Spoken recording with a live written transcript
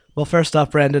Well, first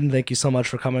off, Brandon, thank you so much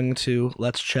for coming to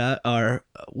Let's Chat. Our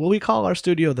what we call our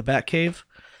studio, the Bat Cave.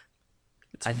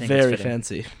 It's I think it's very fitting.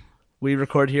 fancy. We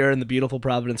record here in the beautiful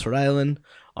Providence, Rhode Island,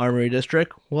 Armory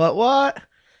District. What?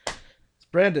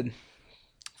 Brandon,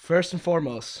 first and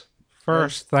foremost.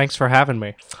 First, thanks for having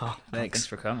me. Oh, Thanks thanks.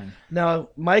 for coming. Now,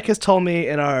 Mike has told me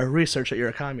in our research that you're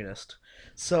a communist.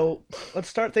 So let's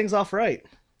start things off right.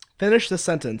 Finish this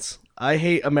sentence. I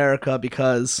hate America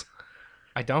because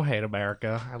I don't hate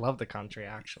America. I love the country,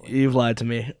 actually. you've lied to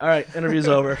me. All right, interview's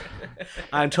over.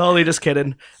 I'm totally just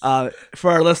kidding.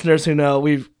 For our listeners who know,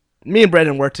 me and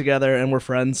Brandon work together and we're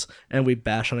friends and we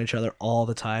bash on each other all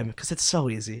the time because it's so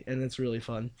easy and it's really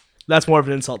fun. That's more of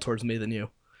an insult towards me than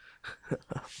you.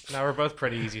 Now we're both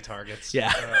pretty easy targets.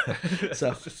 Yeah.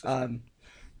 So,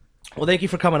 well, thank you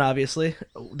for coming. Obviously,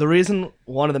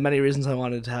 one of the many reasons I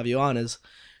wanted to have you on is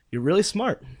you're really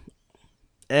smart,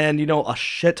 and you know a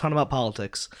shit ton about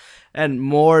politics, and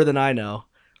more than I know,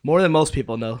 more than most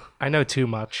people know. I know too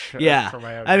much. Yeah. For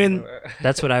my own I mean,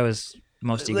 That's what I was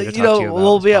most eager to Like, talk to you about.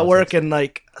 we'll was be at work politics. and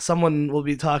like someone will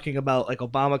be talking about like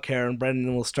Obamacare, and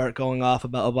Brendan will start going off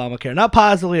about Obamacare, not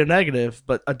positively or negative,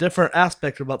 but a different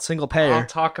aspect about single I'll payer.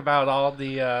 talk about all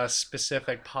the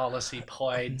specific policy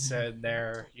points and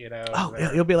their, Oh,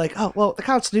 their- you'll be like, oh, well, the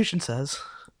Constitution says,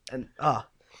 and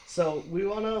so we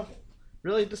want to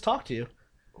really just talk to you.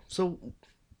 So,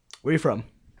 where are you from?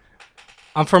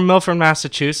 I'm from Milford,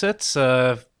 Massachusetts.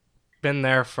 Been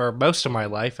there for most of my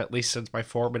life, at least since my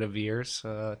formative years,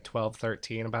 12,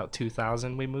 13, about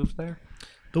 2000 we moved there.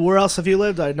 But where else have you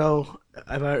lived? I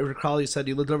recall you said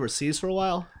you lived overseas for a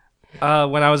while.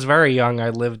 When I was very young, I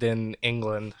lived in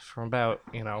England from about,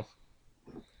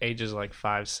 ages like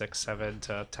 5, 6, 7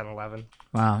 to 10, 11.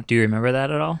 Wow. Do you remember that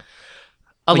at all?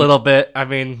 A little bit. I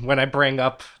mean, when I bring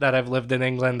up that I've lived in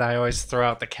England, I always throw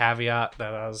out the caveat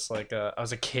that I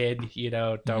was a kid,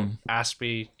 don't ask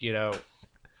me,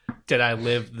 did I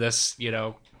live this,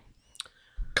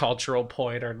 cultural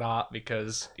point or not?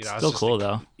 Because, I was Still just cool,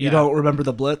 though. You Yeah. don't remember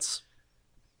the Blitz?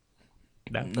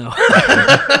 No. No.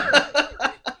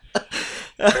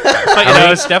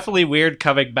 But, it's definitely weird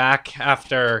coming back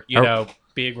after,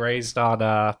 being raised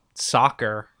on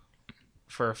soccer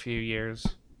for a few years.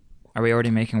 Are we already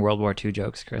making World War II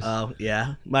jokes, Chris? Oh,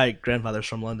 yeah. My grandfather's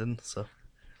from London, so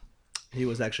he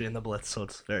was actually in the Blitz, so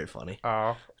it's very funny.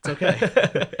 Oh. It's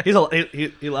okay.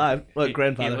 He live. What,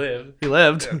 grandfather? He lived. He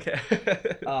lived. Okay.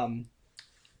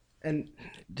 And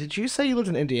did you say you lived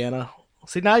in Indiana?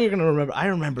 See, now you're gonna remember. I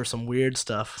remember some weird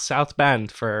stuff. South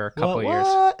Bend for a couple What? of years.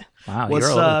 Wow, What's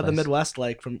you're all over the place. Midwest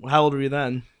like? From how old were you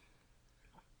then?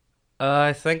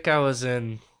 I think I was I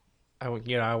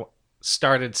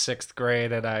started 6th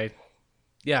grade and I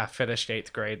finished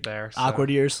 8th grade there. So Awkward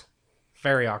years.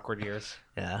 Very awkward years.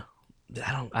 Yeah.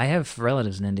 I don't. I have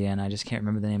relatives in Indiana. I just can't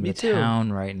remember the name Me of the too.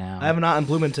 town right now. I have an aunt in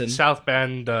Bloomington. South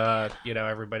Bend,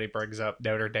 everybody brings up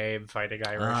Notre Dame Fighting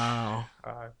Irish. Oh.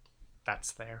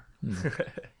 That's there.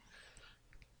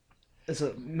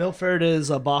 Milford is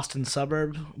a Boston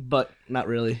suburb, but not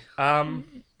really.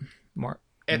 More.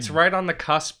 It's right on the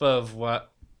cusp of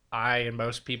what I and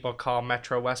most people call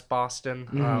Metro West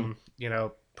Boston.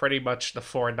 Pretty much the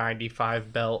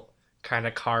 495 belt kind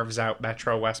of carves out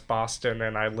Metro West Boston,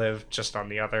 and I live just on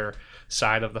the other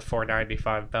side of the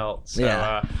 495 belt. So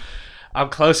Yeah. I'm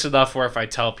close enough where if I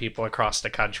tell people across the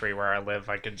country where I live,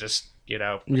 I can just, You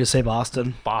just say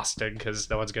Boston. Boston, because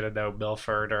no one's going to know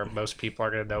Milford, or most people are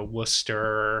going to know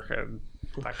Worcester and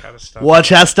that kind of stuff.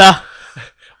 Worcester.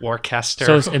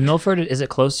 Worcester. So in Milford, is it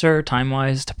closer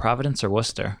time-wise to Providence or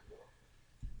Worcester?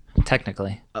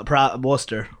 Technically.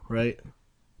 Worcester, right?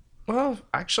 Well,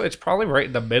 actually, it's probably right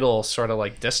in the middle, sort of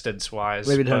like distance-wise.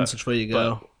 Maybe but- depends which way you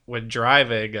go. but when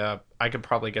driving, I could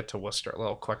probably get to Worcester a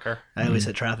little quicker. I always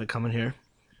hit traffic coming here.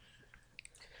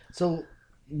 So,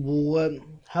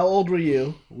 how old were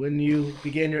you when you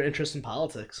began your interest in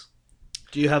politics?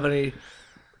 Do you have any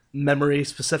memory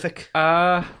specific?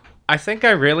 I think I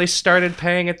really started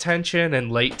paying attention in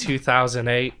late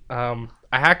 2008. I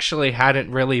actually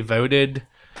hadn't really voted,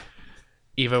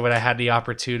 even when I had the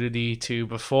opportunity to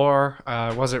before.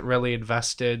 I wasn't really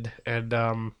invested, and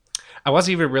I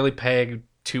wasn't even really paying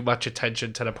too much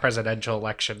attention to the presidential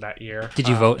election that year. Did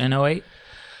you vote in '08?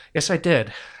 Yes, I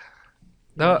did.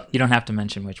 No, You don't have to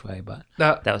mention which way, but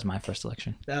no. that was my first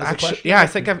election. That was the Actually, question? yeah, I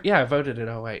think I voted in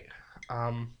 '08.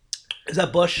 Is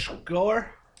that Bush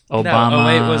Gore? Obama. No,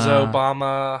 '08 was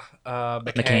Obama,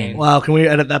 McCain. McCain. Wow, can we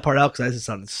edit that part out? Because I just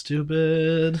sounded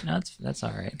stupid. No, that's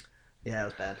all right. Yeah, it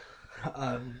was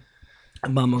bad.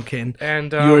 Mom O'Kane.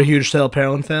 And You were a huge Sarah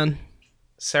Palin fan?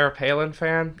 Sarah Palin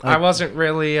fan. I wasn't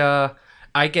really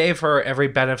I gave her every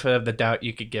benefit of the doubt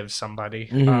you could give somebody.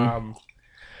 Mhm.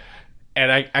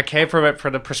 And I came from it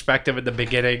from the perspective in the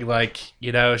beginning, like,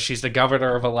 you know, she's the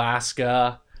governor of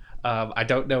Alaska. I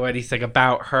don't know anything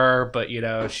about her, but, you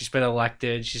know, she's been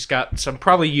elected. She's got some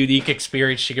probably unique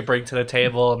experience she could bring to the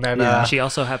table. And then, Yeah. She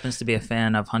also happens to be a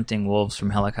fan of hunting wolves from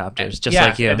helicopters, just yeah,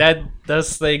 like you. and then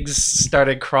those things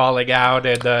started crawling out,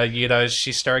 and, you know,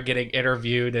 she started getting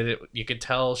interviewed, and you could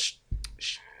tell,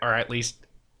 or at least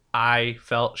I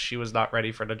felt she was not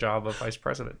ready for the job of vice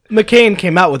president. McCain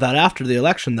came out with that after the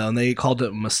election, though, and they called it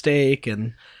a mistake,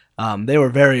 and they were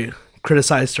very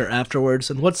criticized her afterwards.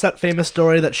 And what's that famous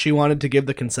story that she wanted to give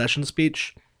the concession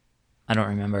speech? I don't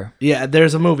remember. Yeah,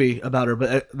 there's a movie about her,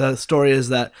 but the story is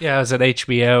that Yeah, it was an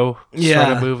HBO sort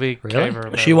Yeah. of movie. Really? Can't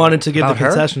remember she wanted to give About the her?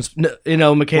 concessions. You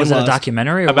know, McCain Was it a lost.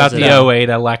 documentary or about was the it a- 08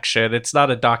 election. It's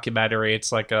not a documentary.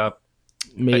 It's like a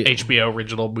Me- HBO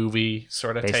original movie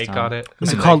sort of Based take on- on it. Is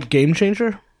I it think. called Game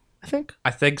Changer? I think. I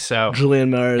think so.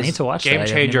 Julian I Mars. need to watch Game that. I've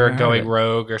Changer never or heard Going of it.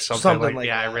 Rogue or something, Something like like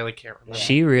yeah, that. I really can't remember.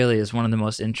 She really is one of the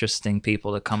most interesting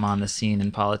people to come on the scene in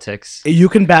politics. You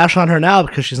can bash on her now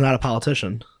because she's not a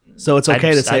politician, so it's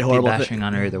okay to say I'd horrible be bashing things.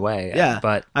 on her either way. Yeah,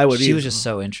 but I would She was either. just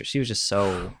so interesting. She was just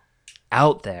so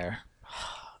out there.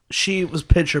 She was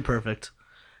picture perfect,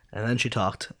 and then she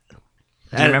talked.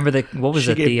 Do you remember what was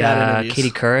she it? gave The bad interviews. Katie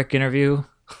Couric interview.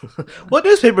 What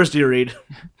newspapers do you read?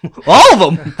 All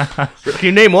of them. Can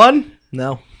you name one?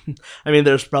 No. I mean,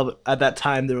 there's probably at that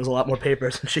time there was a lot more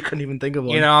papers, and she couldn't even think of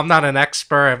one. You know, I'm not an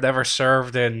expert. I've never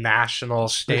served in national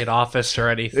state office or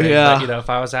anything. Yeah. But, you know, if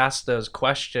I was asked those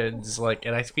questions, like,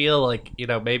 and I feel like, you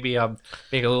know, maybe I'm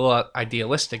being a little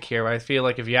idealistic here, but I feel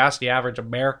like if you ask the average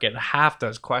American half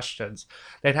those questions,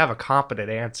 they'd have a competent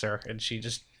answer, and she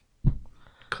just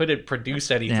couldn't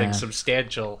produce anything Yeah.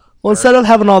 substantial. Well, instead of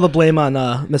having all the blame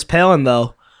on Miss Palin,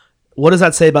 though, what does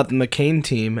that say about the McCain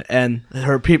team and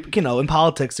her people? You know, in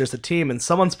politics, there's a team, and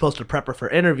someone's supposed to prep her for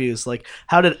interviews. Like,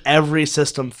 how did every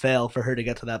system fail for her to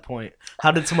get to that point?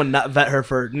 How did someone not vet her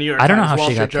for New York I don't know Times, how Wall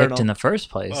she Street got Journal? picked in the first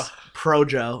place. Ugh. Pro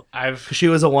Joe. I've, She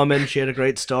was a woman. She had a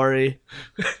great story.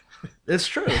 It's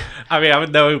true. I mean, I'm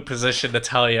in no position to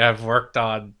tell you. I've worked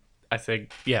on, I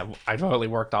think, yeah, I've only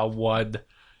worked on one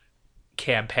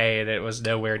campaign. It was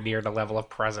nowhere near the level of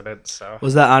president. So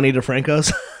Was that Ani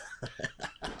DeFranco's?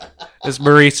 it's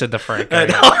Marisa DeFranco. I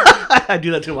know. I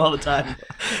do that to him all the time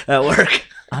at work.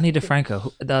 Ani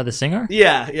DeFranco, the singer.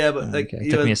 Yeah, but like Okay,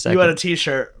 you, took me a had, second. you had a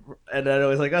T-shirt, and I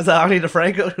was like, "Oh, is that Ani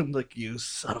DeFranco?" I'm like, "You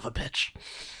son of a bitch!"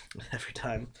 Every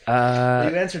time. You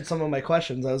answered some of my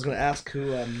questions. I was going to ask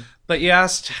who But you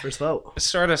asked, first vote.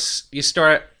 you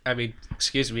started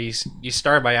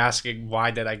by asking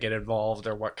why did I get involved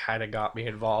or what kind of got me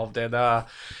involved, and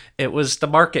it was the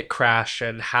market crash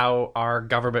and how our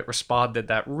government responded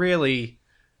that really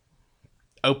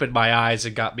opened my eyes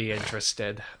and got me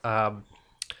interested.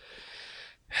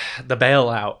 The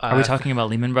bailout. Are we talking about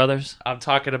Lehman Brothers? I'm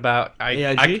talking about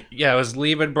AIG? yeah, it was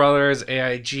Lehman Brothers,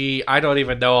 AIG. I don't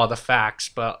even know all the facts,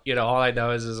 but you know, all I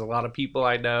know is a lot of people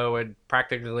I know, and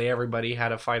practically everybody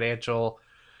had a financial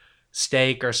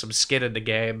stake or some skin in the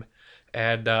game.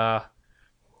 And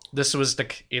this was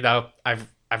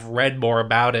I've read more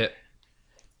about it,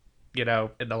 you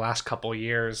know, in the last couple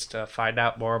years to find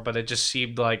out more, but it just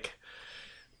seemed like,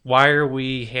 why are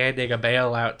we handing a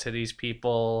bailout to these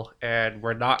people and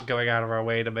we're not going out of our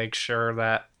way to make sure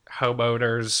that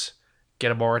homeowners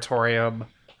get a moratorium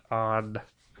on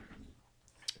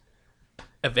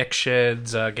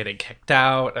evictions, getting kicked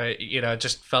out? It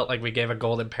just felt like we gave a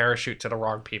golden parachute to the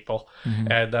wrong people.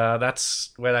 And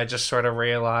that's when I just sort of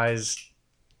realized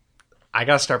I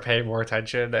got to start paying more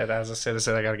attention. And as a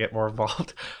citizen, I got to get more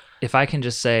involved. If I can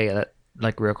just say that,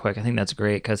 like, real quick, I think that's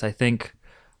great because I think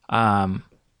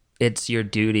it's your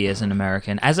duty as an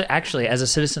American, as a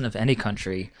citizen of any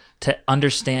country, to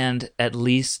understand at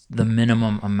least the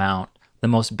minimum amount, the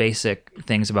most basic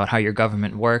things about how your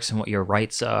government works and what your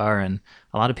rights are. And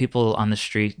a lot of people on the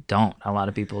street don't. A lot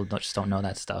of people just don't know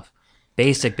that stuff.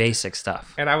 Basic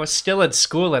stuff. And I was still in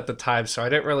school at the time, so I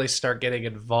didn't really start getting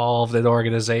involved in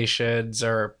organizations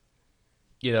or,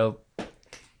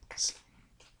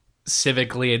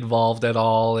 civically involved at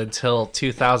all until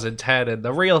 2010. And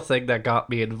the real thing that got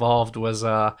me involved was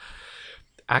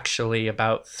actually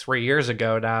about 3 years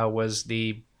ago now, was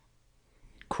the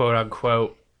quote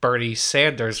unquote Bernie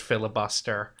Sanders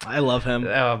filibuster. I love him.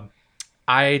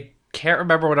 I can't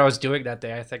remember what I was doing that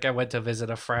day. I think I went to visit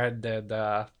a friend, and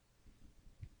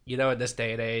in this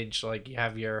day and age, like, you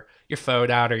have your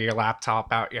phone out or your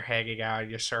laptop out, you're hanging out,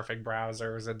 you're surfing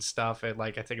browsers and stuff, and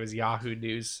like I think it was Yahoo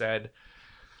News said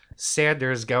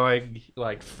Sanders going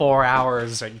like 4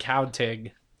 hours and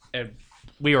counting, and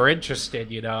we were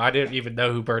interested. I didn't even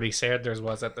know who Bernie Sanders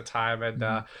was at the time,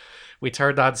 and we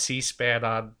turned on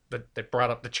C-SPAN they brought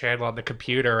up the channel on the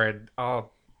computer, and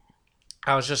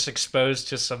I was just exposed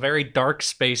to some very dark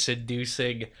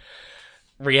space-inducing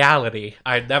reality.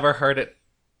 I'd never heard it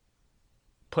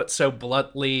put so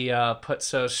bluntly, put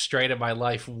so straight in my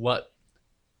life.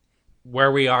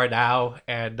 Where we are now,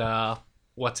 and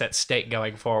what's at stake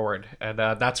going forward. And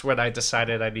that's when I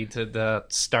decided I needed to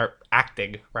start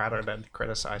acting rather than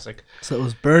criticizing. So it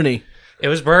was Bernie. It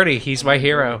was Bernie. He's my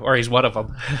hero, or he's one of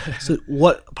them. So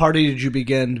what party did you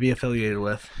begin to be affiliated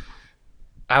with?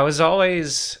 I was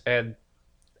always an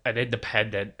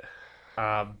independent.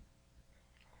 But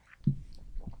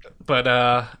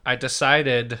I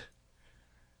decided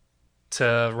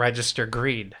to register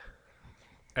Green.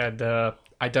 And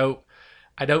I don't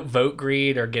vote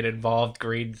Green or get involved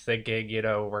Green thinking,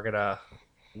 we're going to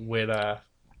win a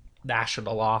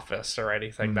national office or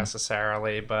anything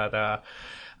necessarily. But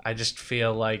I just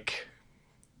feel like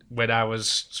when I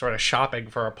was sort of shopping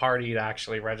for a party to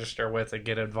actually register with and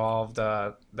get involved,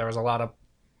 there was a lot of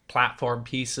platform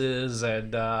pieces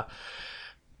and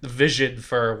vision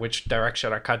for which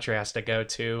direction our country has to go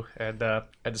to, and I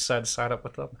decided to sign up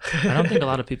with them. I don't think a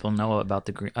lot of people know about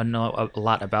the Green. Know a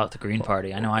lot about the Green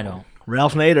Party. I know I don't.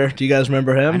 Ralph Nader. Do you guys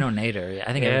remember him? I know Nader. Yeah,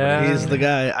 I think Yeah. everybody. He's the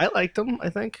guy. I liked him,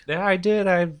 I think. Yeah, I did.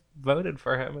 I voted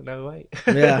for him in 08.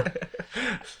 Yeah.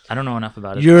 I don't know enough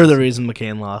about it. You're the reason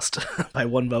McCain lost by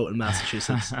 1 vote in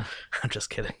Massachusetts. I'm just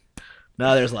kidding.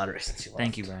 No, there's a lot of reasons you lost.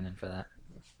 Thank you, Brandon, for that.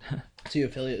 So you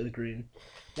affiliate with the Green.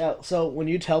 Now, so when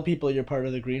you tell people you're part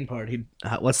of the Green Party,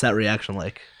 what's that reaction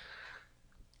like?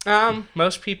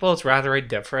 Most people, it's rather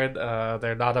indifferent.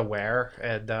 They're not aware,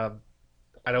 and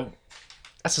I don't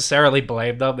necessarily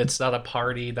blame them. It's not a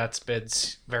party that's been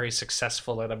very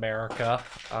successful in America.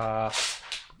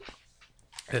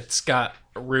 It's got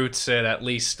roots in at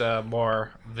least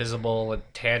more visible and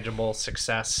tangible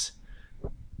success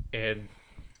in,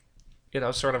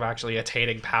 sort of actually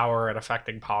attaining power and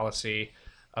affecting policy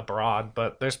abroad.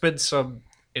 But there's been some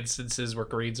instances where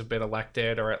Greens have been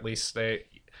elected, or at least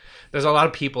there's a lot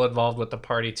of people involved with the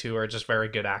party too who are just very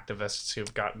good activists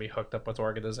who've gotten me hooked up with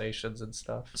organizations and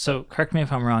stuff. So, correct me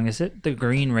if I'm wrong. Is it the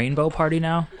Green Rainbow Party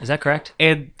now? Is that correct?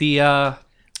 And the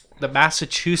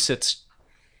Massachusetts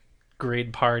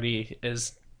Green Party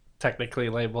is technically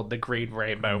labeled the Green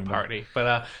Rainbow Party,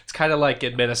 but it's kind of like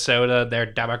in Minnesota, their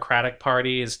Democratic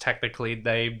Party is technically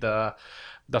named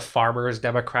the Farmers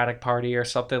Democratic Party or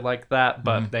something like that,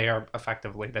 but they are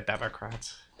effectively the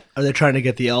Democrats. Are they trying to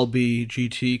get the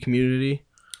LBGT community?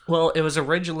 Well, it was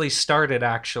originally started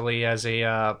actually as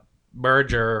a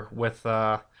merger with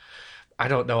I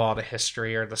don't know all the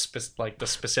history or the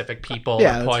specific people Yeah,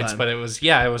 or that's points, fine. but it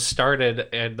was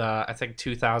started in I think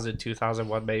 2000,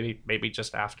 2001, maybe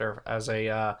just after, as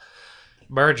a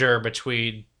merger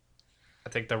between, I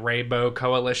think, the Rainbow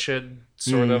Coalition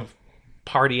sort of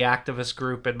party activist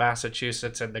group in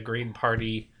Massachusetts and the Green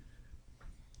Party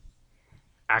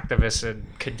activists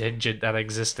and contingent that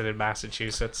existed in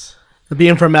Massachusetts.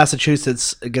 Being from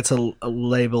Massachusetts, it gets a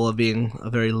label of being a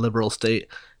very liberal state.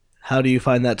 How do you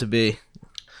find that to be?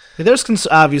 There's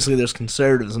obviously there's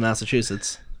conservatives in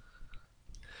Massachusetts.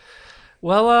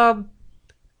 Well,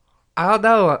 I don't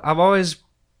know. I'm always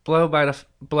blown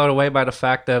away by the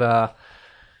fact that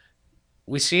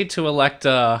we seem to elect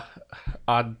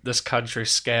on this country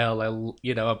scale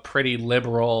a pretty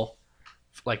liberal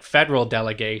federal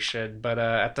delegation, but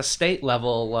at the state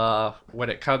level, when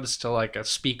it comes to a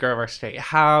speaker of our state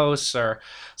house or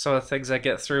some of the things that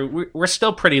get through, we're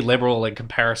still pretty liberal in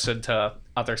comparison to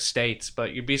other states.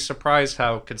 But you'd be surprised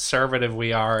how conservative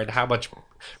we are and how much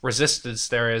resistance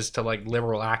there is to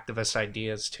liberal activist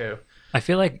ideas too. I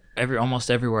feel like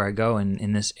almost everywhere I go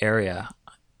in this area,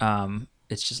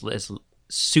 it's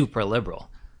super liberal.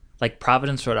 Like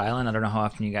Providence, Rhode Island. I don't know how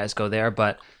often you guys go there,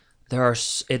 but Brown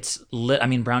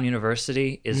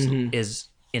University is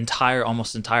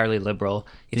almost entirely liberal.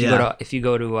 If you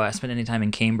go to spend any time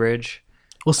in Cambridge,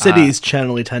 Well, cities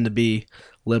generally tend to be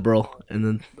liberal, and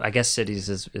then I guess cities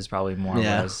is probably more what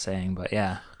I was saying, but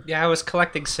yeah. Yeah, I was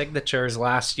collecting signatures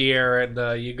last year,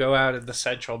 and you go out into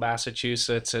central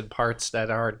Massachusetts in parts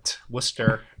that aren't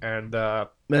Worcester, and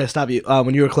may I stop you?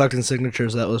 When you were collecting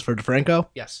signatures, that was for DeFranco?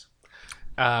 yes,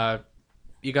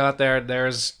 you go out there, and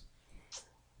there's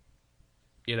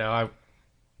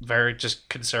very just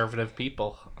conservative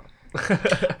people.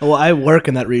 Well, I work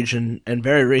in that region, and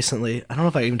very recently, I don't know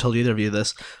if I even told either of you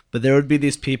this, but there would be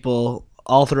these people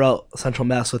all throughout Central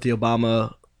Mass with the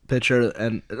Obama picture,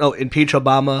 and impeach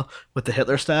Obama with the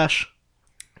Hitler stash.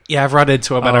 Yeah, I've run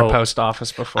into him at our Oh. post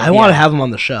office before. I want to have him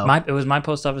on the show. It was my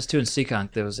post office too in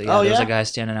Seekonk. There was a, Oh, there was yeah? a guy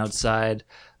standing outside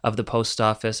of the post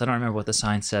office. I don't remember what the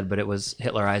sign said, but it was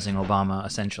Hitlerizing Obama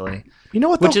essentially, You know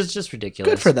what? which though? is just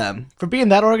ridiculous. Good for them for being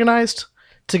that organized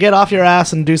to get off your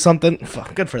ass and do something.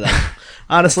 Good for them.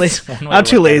 Honestly, one way I'm to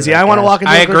too look at it, lazy. I I want to guess. walk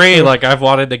into. I a grocery agree. store. Like I've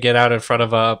wanted to get out in front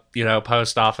of a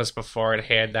post office before and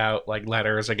hand out like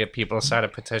letters and get people to sign a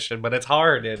petition, but it's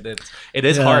hard and it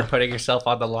is Yeah. hard putting yourself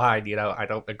on the line. I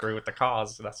don't agree with the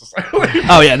cause necessarily.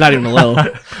 Oh yeah, not even a little.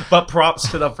 But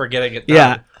props to them for getting it done.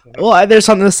 Yeah. Well, there's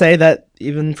something to say that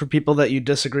even for people that you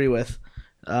disagree with,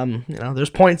 there's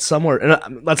points somewhere,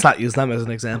 and let's not use them as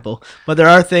an example. But there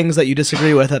are things that you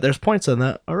disagree with that there's points on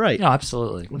that. All right. No,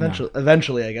 absolutely. No.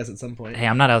 Eventually, I guess at some point. Hey,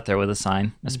 I'm not out there with a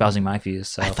sign espousing my views.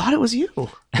 So I thought it was you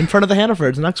in front of the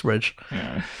Hannafords in Uxbridge.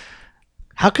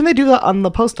 How can they do that on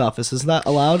the post office? Is that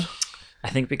allowed, I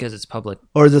think because it's public.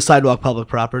 or is the sidewalk public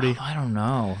property? I don't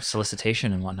know,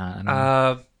 solicitation and whatnot. I don't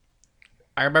know.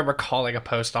 I remember calling a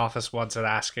post office once and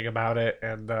asking about it,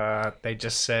 and they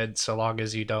just said so long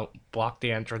as you don't block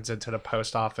the entrance into the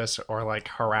post office or like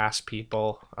harass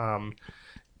people,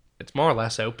 it's more or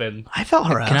less open. I felt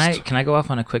harassed. Can I go off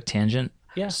on a quick tangent?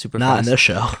 Yeah. Super Not in fast. this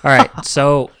show. All right.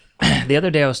 So the other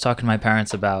day I was talking to my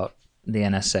parents about the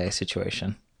NSA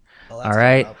situation. All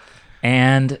right.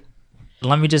 And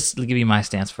let me just give you my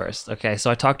stance first. Okay. So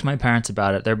I talked to my parents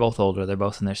about it. They're both older. They're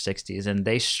both in their 60s. And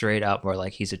they straight up were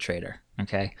like, he's a traitor.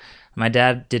 Okay. My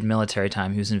dad did military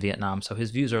time. He was in Vietnam. So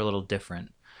his views are a little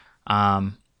different.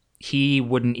 He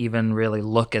wouldn't even really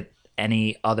look at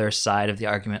any other side of the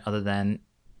argument other than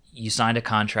you signed a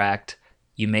contract,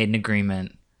 you made an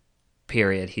agreement,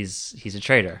 period. He's a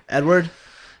traitor. Edward?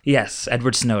 Yes,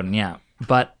 Edward Snowden, yeah.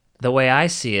 But the way I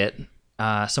see it,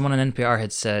 someone on NPR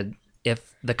had said,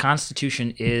 if the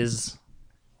Constitution is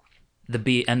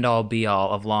the end-all,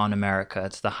 be-all of law in America,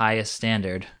 it's the highest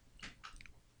standard,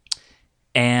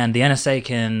 and the NSA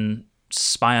can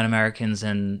spy on Americans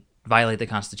and violate the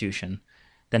Constitution,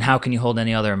 then how can you hold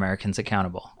any other Americans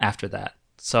accountable after that?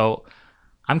 So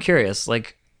I'm curious,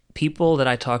 like, people that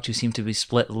I talk to seem to be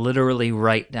split literally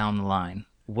right down the line.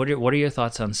 What are your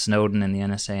thoughts on Snowden and the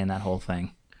NSA and that whole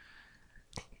thing?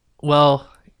 Well,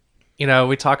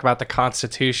 we talk about the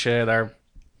Constitution.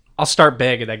 I'll start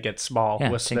big and then get small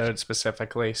with Snowden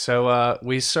specifically. So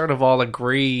we sort of all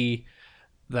agree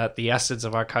that the essence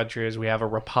of our country is we have a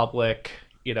republic,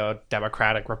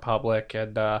 democratic republic,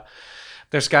 and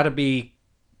there's got to be.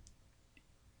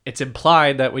 It's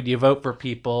implied that when you vote for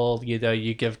people,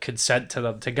 you give consent to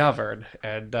them to govern.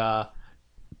 And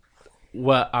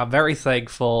what I'm very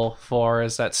thankful for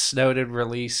is that Snowden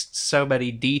released so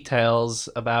many details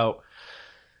about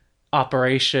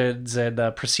operations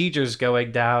and procedures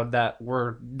going down that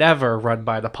were never run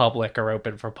by the public or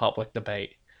open for public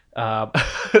debate.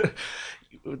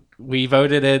 We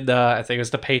voted in, I think it was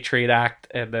the Patriot Act,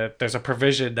 and there's a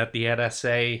provision that the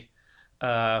NSA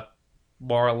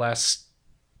more or less,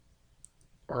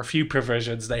 or a few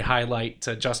provisions they highlight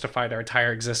to justify their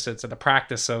entire existence in the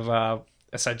practice of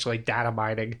essentially data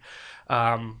mining.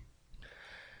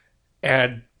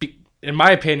 In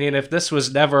my opinion, if this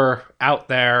was never out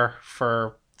there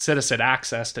for citizen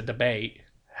access to debate,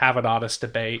 have an honest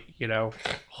debate,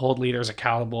 hold leaders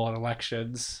accountable in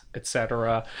elections,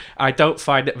 etc., I don't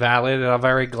find it valid, and I'm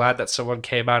very glad that someone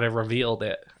came out and revealed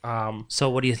it. So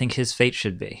what do you think his fate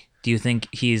should be? Do you think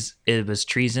it was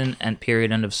treason and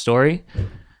period, end of story?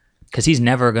 Because he's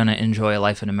never going to enjoy a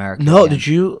life in America. No,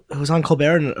 again. it was on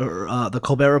Colbert, or the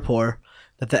Colbert Report,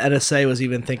 that the NSA was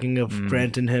even thinking of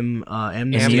granting him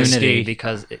amnesty Immunity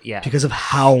because of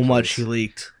how much he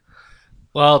leaked.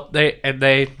 Well,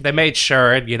 they made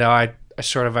sure, and I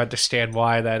sort of understand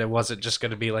why, that it wasn't just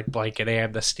going to be like blanket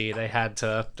amnesty. They had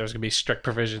to. There's going to be strict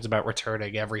provisions about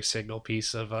returning every single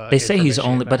piece of. They say he's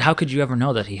information only, about- but how could you ever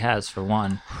know that he has? For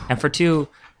one, and for two,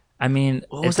 I mean,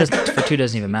 for two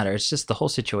doesn't even matter. It's just the whole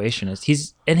situation is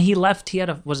he left. He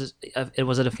had was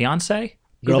it a fiance?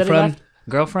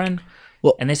 Girlfriend.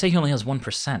 Well, and they say he only has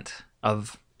 1%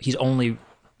 of. He's only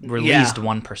released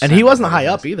 1%, and he wasn't high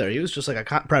up either. He was just like a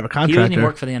private contractor. He didn't even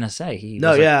work for the NSA. He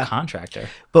was a contractor.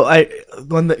 But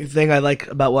one thing I like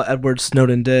about what Edward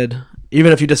Snowden did,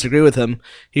 even if you disagree with him,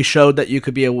 he showed that you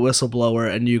could be a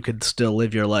whistleblower and you could still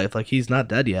live your life. Like, he's not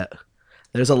dead yet.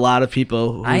 There's a lot of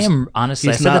people. I am honestly.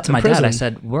 I said that to my prison. dad. I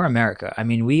said, "We're America. I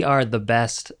mean, we are the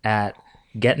best at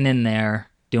getting in there,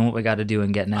 doing what we got to do,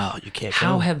 and getting out. You can't.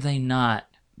 How have they not?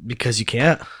 Because you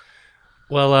can't.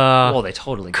 Well, they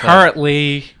totally could.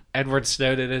 currently Edward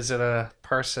Snowden isn't a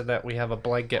person that we have a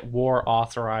blanket war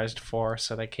authorized for,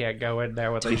 so they can't go in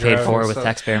there with. To be paid for with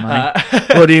taxpayer money.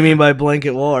 What do you mean by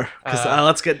blanket war? Because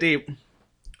let's get deep.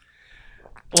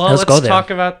 Well, Let's go let's there. talk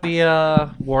about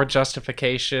the war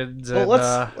justifications. And,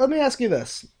 Let me ask you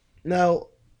this. Now,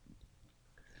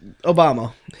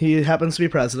 Obama, he happens to be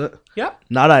president. Yep.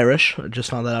 Not Irish. I just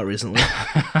found that out recently.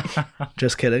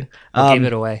 Just kidding. Gave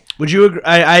it away. Would you agree?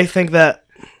 I think that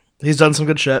he's done some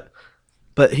good shit,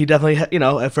 but he definitely,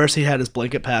 at first he had his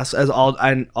blanket pass, as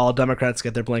all Democrats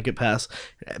get their blanket pass.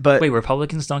 But Wait,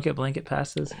 Republicans don't get blanket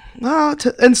passes?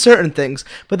 in certain things,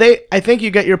 but I think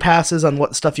you get your passes on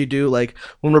what stuff you do. Like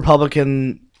when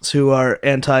Republicans who are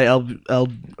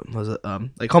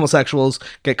like homosexuals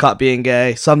get caught being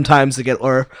gay, sometimes they get,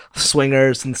 or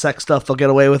swingers and sex stuff, they'll get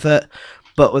away with it.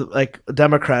 But with like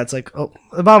Democrats, like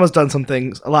Obama's done some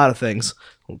things, a lot of things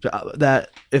that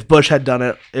if Bush had done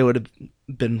it, it would have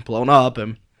been blown up.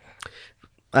 And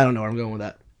I don't know where I'm going with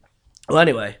that. Well,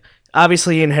 anyway,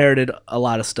 obviously he inherited a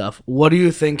lot of stuff. What do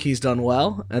you think he's done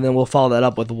well? And then we'll follow that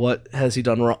up with what has he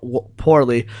done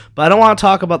poorly. But I don't want to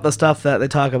talk about the stuff that they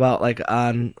talk about like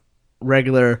on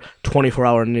regular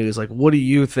 24-hour news. Like, what do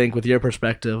you think with your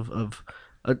perspective of?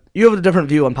 You have a different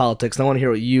view on politics, and I want to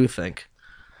hear what you think.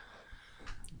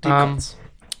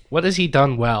 What has he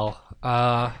done well?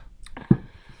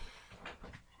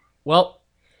 Well,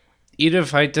 even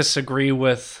if I disagree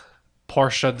with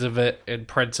portions of it in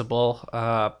principle,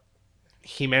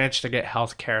 he managed to get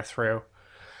health care through.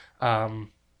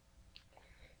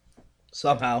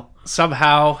 Somehow,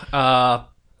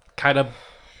 kind of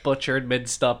butchered,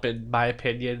 minced up in my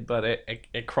opinion, but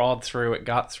it crawled through, it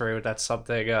got through. That's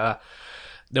something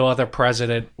no other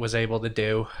president was able to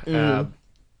do. And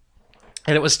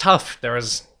it was tough. There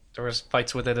was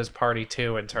fights within his party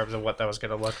too in terms of what that was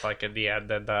going to look like in the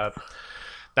end, and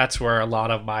that's where a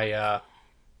lot of my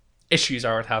issues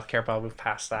are with healthcare. But I'll move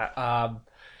past that.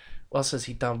 What else has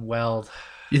he done well?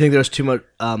 you think there's too much?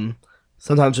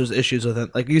 Sometimes there's issues with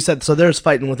it, like you said. So there's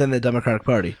fighting within the Democratic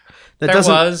Party. There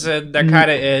was, and there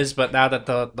kind of is, but now that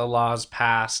the law's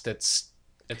passed, it's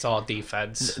all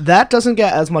defense. That doesn't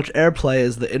get as much airplay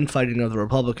as the infighting of the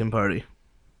Republican Party.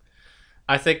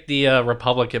 I think the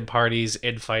Republican Party's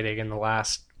infighting in the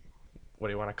last, what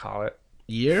do you want to call it?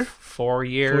 Year? 4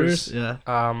 years? 4 years?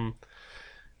 Yeah.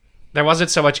 There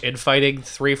wasn't so much infighting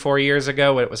 3-4 years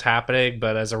ago when it was happening,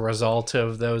 but as a result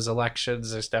of those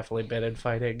elections, there's definitely been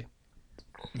infighting.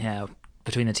 Yeah,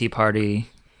 between the Tea Party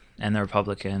and the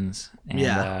Republicans. And,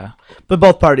 Yeah. But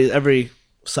both parties, every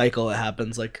cycle it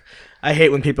happens. Like, I hate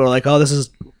when people are like, oh, this is,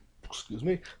 excuse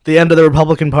me, the end of the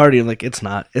Republican Party. I'm like, it's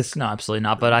not. It's No, absolutely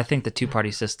not. But I think the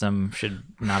two-party system should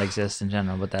not exist in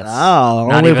general. But that's Oh,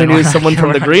 not only if we even- need someone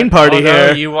from the we're Green not- Party Oh, no,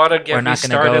 here. you want to get We're me not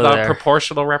gonna started go on there.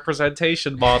 proportional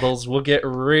representation models, we'll get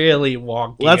really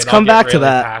wonky. Let's and I'll come get back to really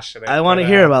that. passionate, I want to but,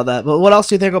 hear about that. But what else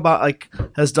do you think about, like,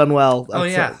 has done well? Oh,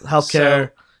 yeah.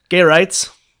 Healthcare, gay rights.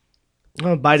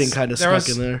 Oh, Biden kind of There stuck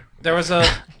was- in there. There was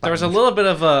a little bit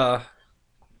of a,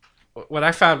 what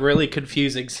I found really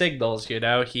confusing signals.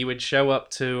 He would show up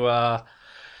to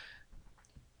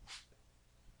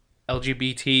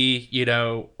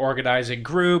LGBT, organizing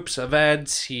groups,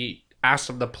 events. He asked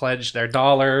them to pledge their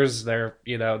dollars, their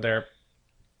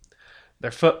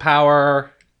foot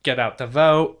power, get out the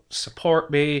vote, support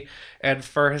me. And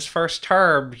for his first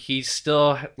term, he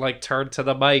still turned to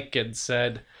the mic and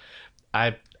said,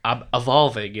 I'm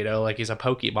evolving, like he's a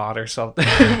Pokemon or something.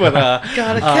 But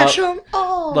Gotta catch them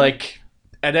all.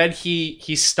 and then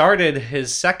he started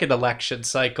his second election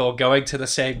cycle going to the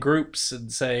same groups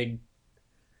and saying,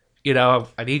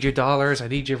 I need your dollars, I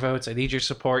need your votes, I need your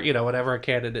support, whatever a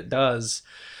candidate does.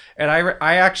 And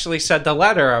I actually sent a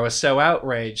letter. I was so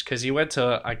outraged because he went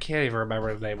to, I can't even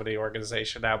remember the name of the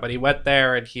organization now, but he went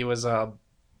there and he was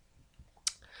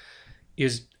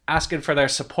asking for their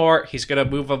support. He's going to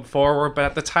move them forward. But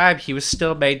at the time, he was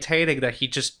still maintaining that he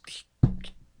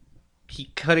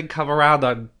couldn't come around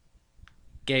on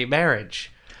gay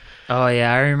marriage. Oh,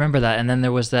 yeah, I remember that. And then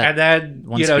there was that. And then,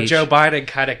 one speech. Joe Biden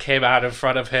kind of came out in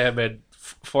front of him and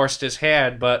forced his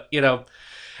hand. But,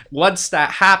 once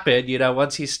that happened,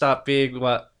 once he stopped being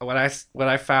what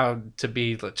I found to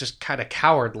be just kind of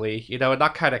cowardly,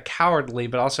 not kind of cowardly,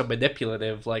 but also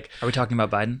manipulative. Like, Are we talking about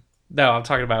Biden? no, I'm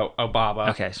talking about Obama.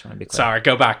 Okay, just want to be clear. Sorry,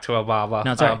 go back to Obama.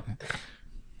 No, it's all right.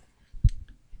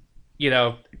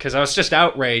 Because I was just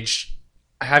outraged.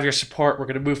 I have your support. We're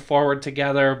going to move forward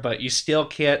together, but you still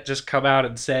can't just come out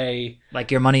and say, Like,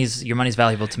 your money's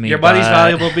valuable to me. your money's but-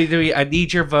 valuable to me. I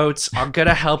need your votes. I'm going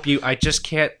to help you. I just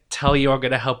can't tell you I'm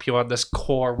going to help you on this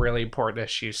core, really important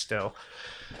issue still.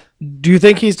 Do you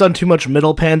think he's done too much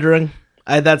middle pandering?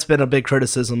 That's been a big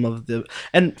criticism of the.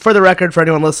 And for the record, for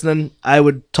anyone listening, I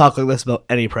would talk like this about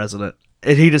any president.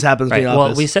 He just happens to be Right. in Well,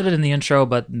 office. we said it in the intro,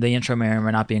 but the intro may or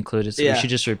may not be included, so Yeah. we should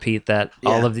just repeat that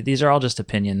Yeah. these are all just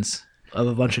opinions. of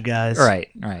a bunch of guys. Right,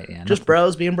 yeah. Just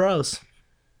bros being bros.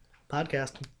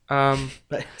 Podcasting. Um,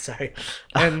 Sorry.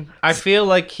 and I feel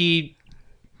like he,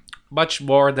 much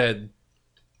more than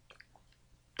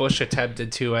Bush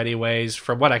attempted to anyways,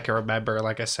 from what I can remember,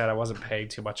 like I said, I wasn't paying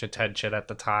too much attention at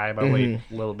the time, only a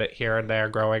little bit here and there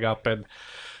growing up, but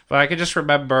I can just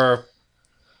remember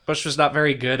Bush was not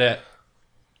very good at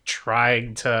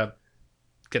trying to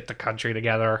get the country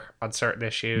together on certain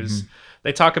issues.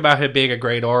 They talk about him being a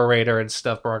great orator and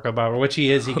stuff, Barack Obama, which he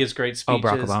is. He gives great speeches.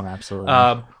 Barack Obama,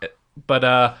 absolutely.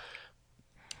 But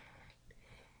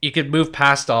you could move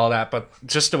past all that, but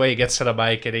just the way he gets to the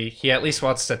mic, and he at least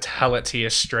wants to tell it to you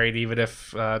straight, even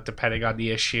if, depending on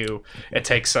the issue, it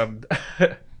takes some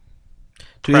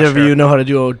Do either of you know how to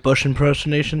do a Bush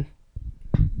impersonation?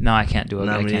 No, I can't do it.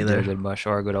 No, I me can't do neither. a good Bush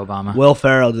or a good Obama. Will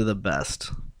Ferrell did the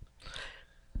best.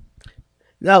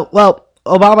 No, well,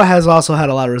 Obama has also had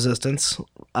a lot of resistance.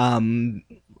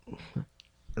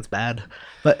 It's bad,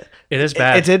 but It is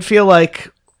bad. It did feel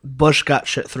like Bush got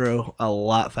shit through a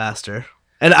lot faster.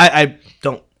 And I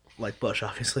don't like Bush,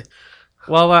 obviously.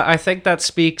 Well, I think that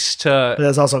speaks to... But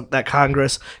there's also that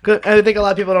Congress. 'Cause I think a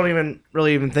lot of people don't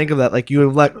even think of that. Like,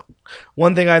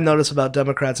 one thing I notice about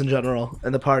Democrats in general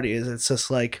and the party is it's just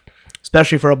like,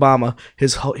 especially for Obama,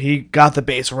 he got the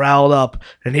base riled up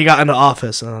and he got into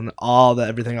office and then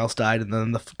everything else died and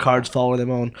then the cards fall where they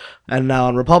moan. And now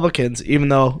on Republicans, even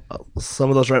though some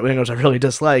of those right wingers I really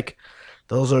dislike,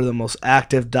 those are the most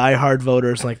active, diehard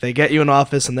voters. Like, they get you in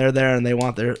office and they're there and they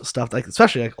want their stuff. Like,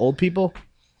 especially like old people.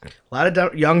 A lot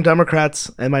of young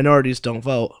Democrats and minorities don't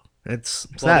vote. It's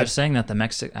Well, they're sad. saying that the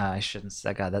Mexican... I shouldn't say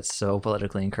that. God, that's so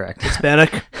politically incorrect.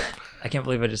 Hispanic. I can't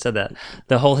believe I just said that.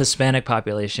 The whole Hispanic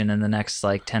population in the next,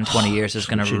 10, 20 years is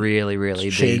going to really, really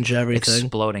change be everything.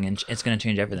 exploding, and it's going to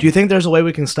change everything. Do you think there's a way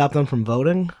we can stop them from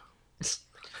voting?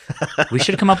 We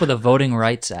should come up with a Voting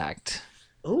Rights Act.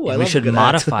 Ooh, And we should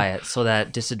modify it so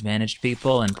that disadvantaged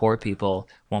people and poor people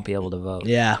won't be able to vote.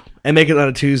 Yeah, and make it on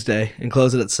a Tuesday and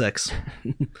close it at 6.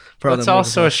 Let's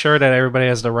also assure that everybody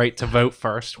has the right to vote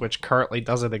first, which currently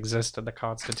doesn't exist in the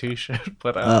Constitution.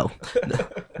 But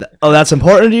that's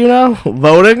important to you now?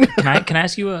 Voting? Can I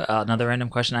ask you another random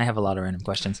question? I have a lot of random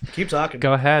questions. Keep talking.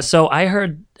 go ahead. So I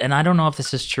heard, and I don't know if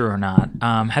this is true or not.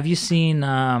 Have you seen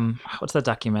what's that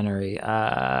documentary?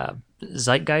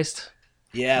 Zeitgeist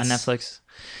Yes. on Netflix.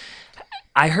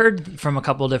 I heard from a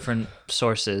couple different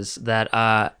sources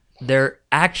that there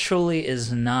actually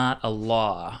is not a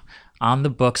law on the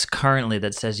books currently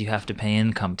that says you have to pay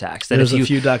income tax. That There's if you, a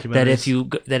few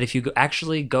documentaries. that if you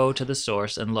actually go to the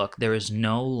source and look, there is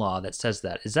no law that says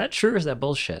that. Is that true or is that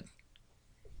bullshit?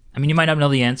 I mean, you might not know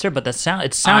the answer, but it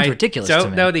sounds ridiculous to me. I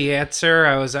don't know the answer.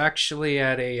 I was actually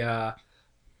at a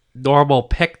normal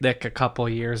picnic a couple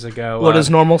years ago. What does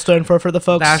normal stand for the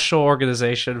folks? National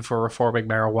Organization for Reforming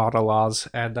Marijuana Laws,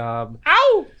 and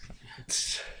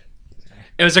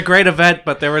it was a great event.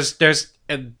 But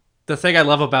and the thing I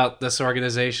love about this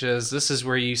organization is this is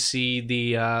where you see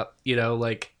the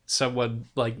someone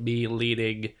like me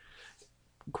leading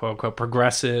quote unquote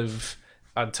progressive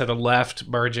to the left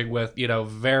merging with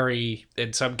very,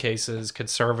 in some cases,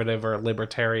 conservative or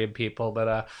libertarian people. But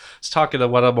I was talking to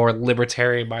one of the more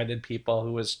libertarian minded people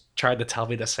who was trying to tell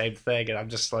me the same thing, and I'm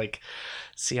just like,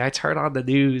 see, I turn on the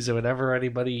news and whenever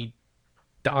anybody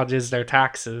dodges their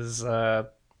taxes,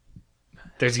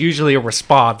 there's usually a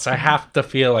response. I have to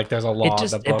feel like there's a law in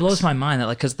the books. It blows my mind that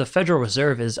because the Federal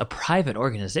Reserve is a private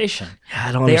organization. Yeah,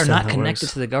 I don't They are understand not how it connected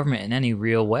works. to the government in any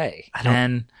real way. I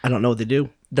don't know what they do.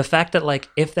 The fact that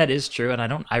if that is true,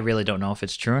 and I really don't know if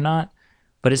it's true or not,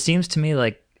 but it seems to me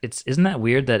like isn't that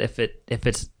weird that if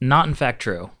it's not in fact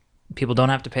true, people don't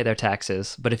have to pay their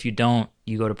taxes, but if you don't,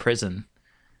 you go to prison.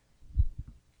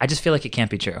 I just feel like it can't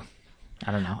be true.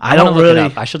 I don't know. I don't wanna look really.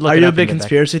 it up. I should look Are it you a up big and get back.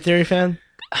 conspiracy theory fan?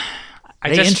 I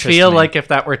They just interest feel me. like if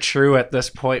that were true at this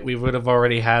point, we would have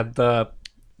already had the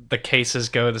cases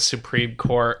go to the Supreme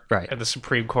Court, Right. and the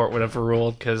Supreme Court would have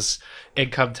ruled because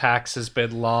income tax has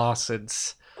been law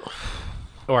since,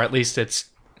 or at least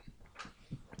it's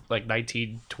like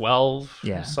 1912,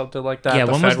 Yeah. something like that. Yeah, at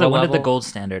the when did federal the level. gold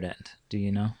standard end? Do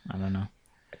you know? I don't know.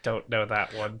 I don't know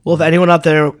that one. Well, if anyone out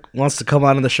there wants to come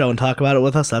on the show and talk about it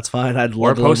with us, that's fine. I'd Or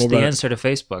love to learn post more the about it. answer to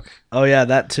Facebook. Oh yeah,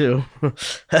 that too.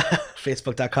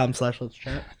 Facebook.com/let's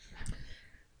chat.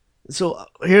 So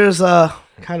here's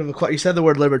kind of a question. You said the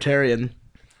word libertarian.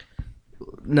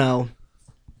 No.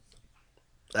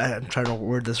 I'm trying to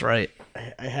word this right.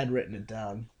 I had written it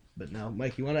down, but no.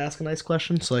 Mike, you want to ask a nice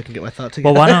question so I can get my thought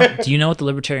together? Well, why don't? Do you know what the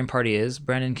Libertarian Party is,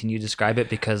 Brandon? Can you describe it?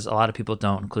 Because a lot of people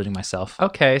don't, including myself.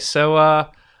 Okay, so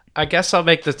I guess I'll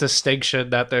make the distinction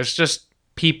that there's just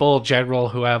people general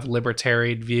who have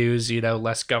libertarian views,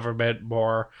 less government,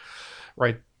 more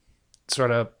right,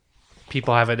 sort of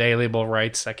people have inalienable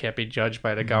rights that can't be judged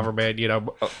by the government,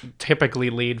 typically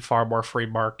lead far more free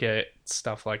market,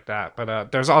 stuff like that.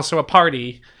 But there's also a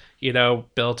party,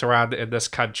 built around in this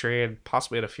country and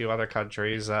possibly in a few other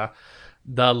countries,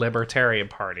 the Libertarian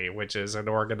Party, which is an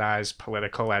organized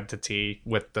political entity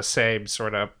with the same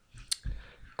sort of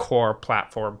core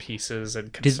platform pieces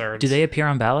and concerns. Do they appear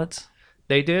on ballots?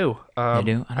 They do. They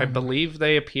do? I believe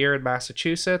they appear in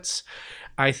Massachusetts.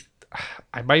 I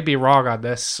might be wrong on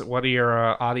this. One of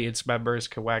your audience members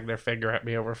can wag their finger at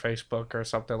me over Facebook or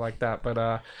something like that.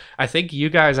 But I think you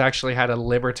guys actually had a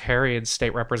libertarian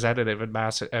state representative in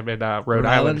Rhode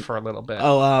Island for a little bit.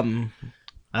 Oh,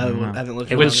 I haven't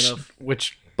looked at it long enough.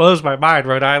 Which blows my mind.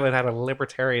 Rhode Island had a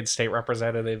libertarian state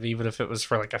representative, even if it was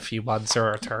for like a few months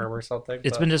or a term or something.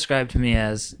 It's been described to me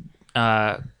as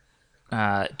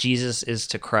Jesus is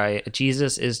to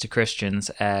Christians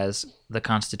as the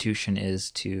Constitution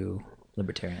is to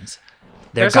libertarians.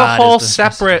 There's a whole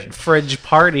separate fringe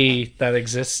party that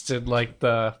exists in like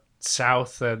the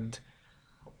South and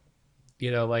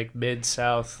like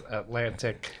mid-South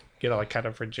Atlantic, like kind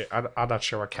of fringe. I'm not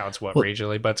sure what counts what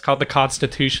regionally, but it's called the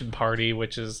Constitution Party,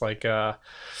 which is like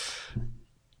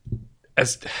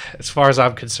as far as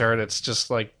I'm concerned, it's just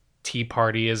like Tea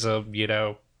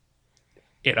Partyism,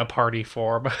 in a party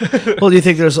form. Well, do you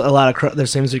think there's a lot of there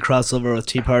seems to be crossover with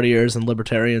Tea Partiers and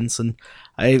libertarians? And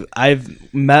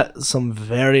I've met some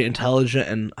very intelligent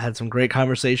and had some great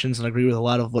conversations and agree with a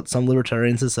lot of what some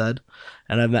libertarians have said.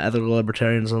 And I've met other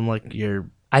libertarians and I'm like,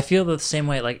 I feel the same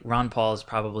way. Like Ron Paul is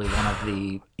probably one of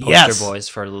the poster boys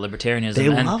for libertarianism. They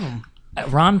love him.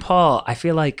 Ron Paul, I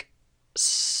feel like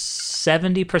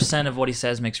 70% of what he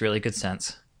says makes really good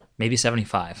sense. Maybe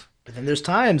 75. But then there's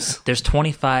times. There's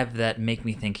 25 that make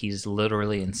me think he's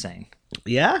literally insane.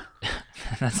 Yeah?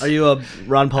 Are you a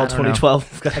Ron Paul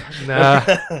 2012 guy?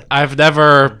 No, I've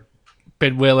never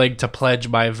been willing to pledge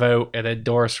my vote and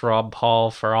endorse Ron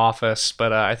Paul for office,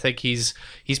 but I think he's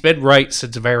been right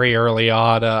since very early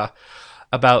on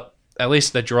about at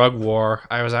least the drug war.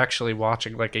 I was actually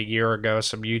watching like a year ago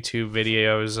some YouTube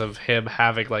videos of him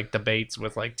having like debates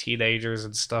with like teenagers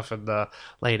and stuff in the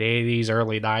late 80s,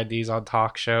 early 90s on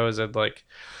talk shows, and like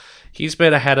he's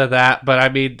been ahead of that. But I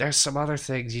mean, there's some other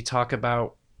things you talk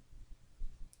about.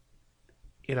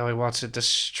 He wants to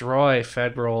destroy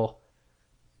federal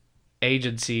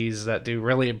agencies that do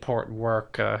really important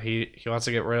work. He wants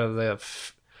to get rid of the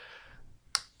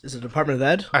Is it Department of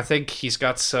Ed? I think he's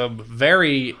got some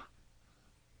very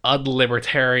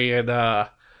unlibertarian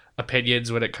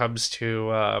opinions when it comes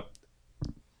to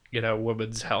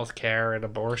women's health care and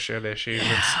abortion issues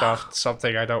and stuff.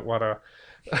 Something I don't want to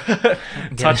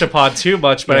touch upon too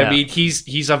much, but I mean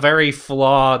he's a very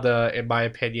flawed, in my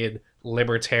opinion,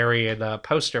 libertarian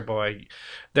poster boy.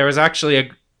 There was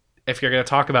actually if you're going to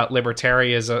talk about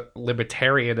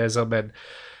libertarianism and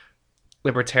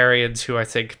libertarians who I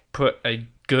think put a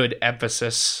good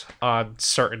emphasis on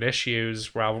certain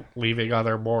issues while leaving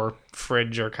other more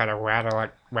fringe or kind of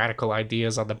radical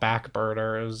ideas on the back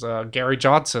burner, is Gary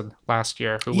Johnson last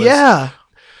year, who was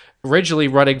originally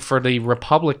running for the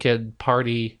Republican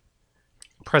Party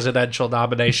presidential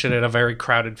nomination in a very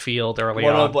crowded field early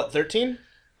on. 13?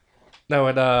 No,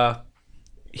 and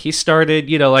he started,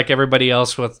 like everybody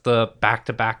else, with the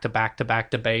back-to-back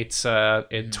debates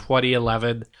in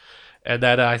 2011. And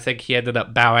then I think he ended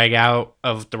up bowing out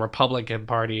of the Republican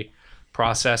Party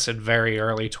process in very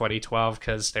early 2012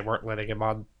 because they weren't letting him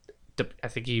on. I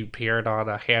think he appeared on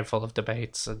a handful of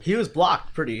debates. And he was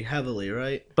blocked pretty heavily,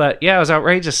 right? But yeah, it was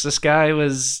outrageous. This guy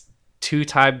was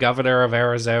two-time governor of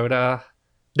Arizona.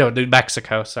 No, New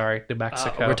Mexico. Sorry, New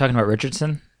Mexico. We're talking about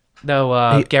Richardson?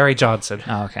 No, Gary Johnson.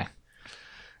 Oh, okay.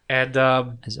 And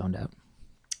I zoned out.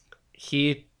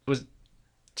 He was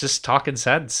just talking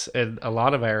sense in a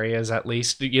lot of areas, at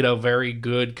least, very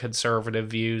good conservative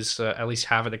views, at least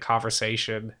having a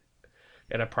conversation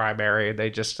in a primary. They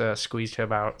just squeezed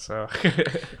him out. So,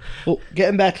 well,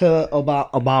 getting back to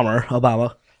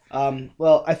Obama.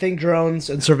 Well, I think drones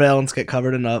and surveillance get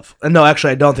covered enough. And no,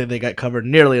 actually, I don't think they get covered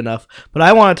nearly enough. But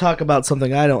I want to talk about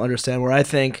something I don't understand, where I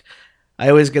think I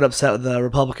always get upset with the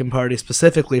Republican Party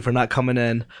specifically for not coming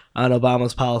in on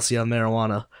Obama's policy on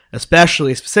marijuana,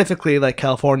 specifically like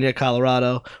California,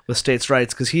 Colorado with states'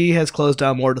 rights, because he has closed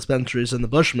down more dispensaries than the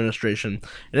Bush administration.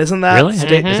 And isn't that really? Is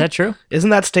that true? Isn't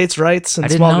that states' rights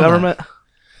and small government?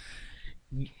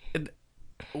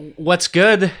 What's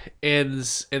good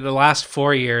is in the last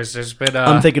 4 years, there's been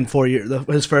I'm thinking 4 years.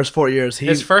 His first 4 years.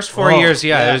 His first 4 years,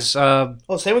 yeah. It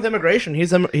was, same with immigration.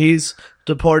 He's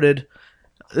deported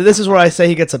this is where I say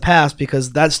he gets a pass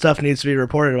because that stuff needs to be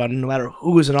reported on no matter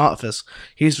who's in office.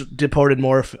 He's deported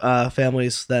more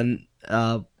families than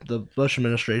the Bush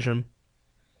administration,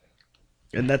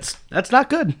 and that's not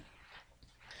good.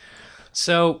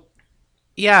 So,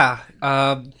 yeah,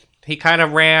 he kind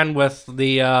of ran with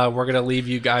the "we're going to leave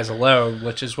you guys alone,"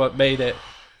 which is what made it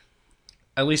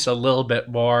at least a little bit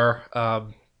more,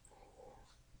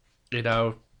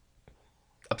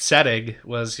 upsetting.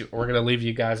 Was we're going to leave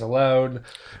you guys alone,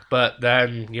 but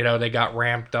then they got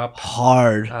ramped up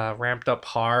hard,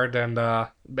 and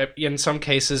in some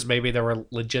cases maybe there were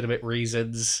legitimate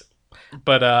reasons.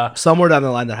 But somewhere down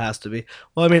the line there has to be.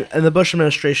 Well, I mean, in the Bush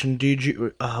administration,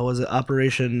 was it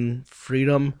Operation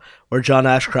Freedom, where John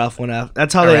Ashcroft went after?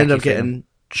 That's how they ended up getting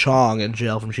Chong in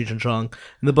jail from Cheech and Chong.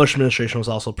 And the Bush administration was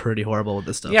also pretty horrible with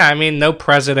this stuff. Yeah, I mean, no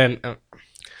president.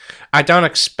 I don't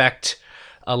expect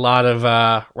a lot of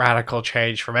radical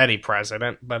change from any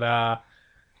president, but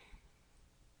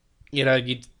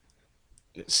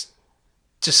it's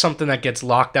just something that gets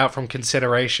locked out from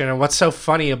consideration. And what's so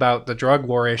funny about the drug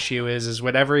war issue is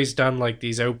whenever he's done like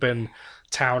these open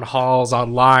town halls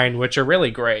online, which are really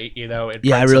great, in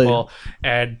principle,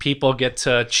 and people get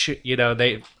to,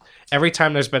 they every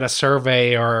time there's been a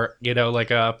survey or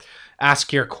like a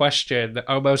ask your question,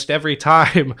 almost every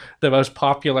time the most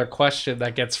popular question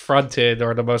that gets fronted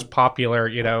or the most popular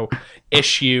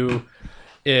issue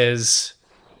is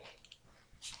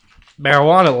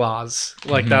marijuana laws.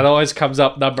 Like that always comes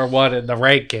up number one in the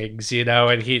rankings,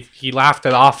 and he laughed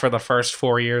it off for the first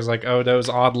 4 years, like, oh, those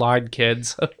online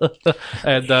kids.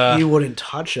 And he wouldn't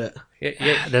touch it.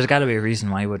 There's got to be a reason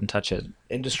why he wouldn't touch it.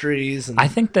 Industries and I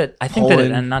think that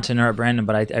and not to interrupt Brandon,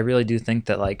 but I really do think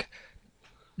that like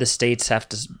the states have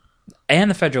to, and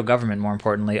the federal government more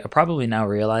importantly, are probably now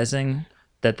realizing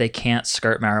that they can't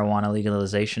skirt marijuana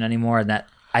legalization anymore, and that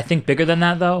I think bigger than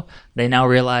that, though, they now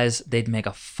realize they'd make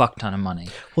a fuck ton of money.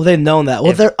 Well, they've known that.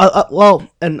 Well,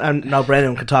 and now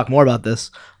Brandon can talk more about this.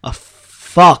 A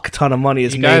fuck ton of money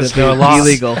is made of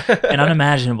illegal. An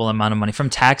unimaginable amount of money from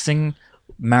taxing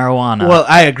marijuana. Well,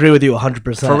 I agree with you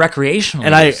 100%. For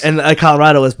recreational use. And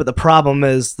Colorado is, but the problem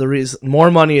is the reason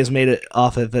more money is made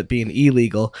off of it being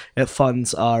illegal. It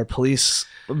funds our police.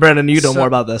 Brandon, you know more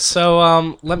about this.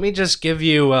 So let me just give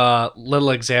you a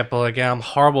little example. Again, I'm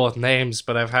horrible with names,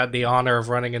 but I've had the honor of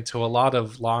running into a lot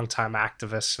of longtime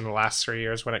activists in the last 3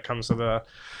 years when it comes to the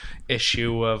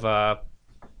issue of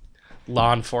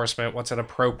law enforcement. What's an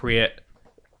appropriate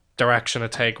direction to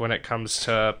take when it comes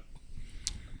to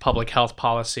public health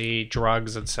policy,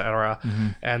 drugs, etc.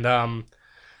 And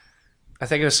I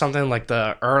think it was something like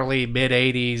the early mid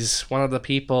 80s. One of the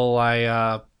people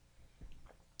I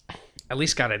at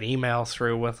least got an email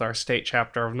through with our state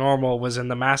chapter of NORML was in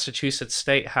the Massachusetts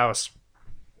State House,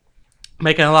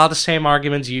 making a lot of the same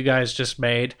arguments you guys just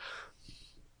made.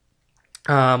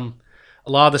 A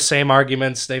lot of the same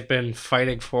arguments they've been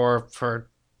fighting for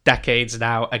decades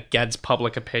now against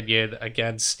public opinion,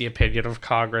 against the opinion of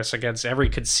Congress, against every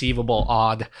conceivable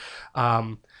odd.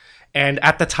 And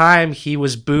at the time, he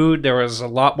was booed. There was a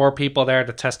lot more people there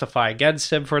to testify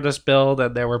against him for this bill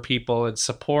than there were people in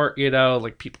support,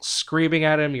 like people screaming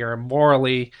at him, you're immoral,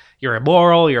 you're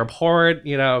abhorrent,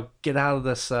 get out of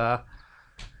this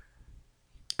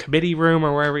committee room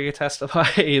or wherever you testify,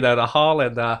 the hall.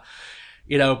 And,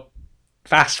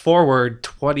 fast forward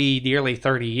 20, nearly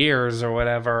 30 years or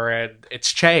whatever, and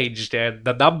it's changed. And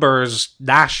the numbers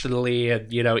nationally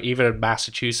and, even in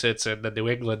Massachusetts and the New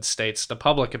England states, the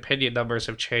public opinion numbers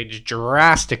have changed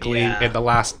drastically in the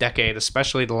last decade,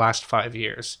 especially the last 5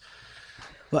 years.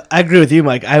 Well, I agree with you,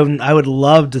 Mike. I would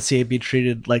love to see it be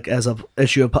treated like as an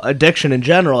issue of addiction in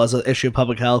general, as an issue of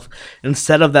public health,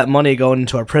 instead of that money going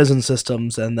into our prison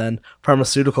systems and then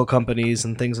pharmaceutical companies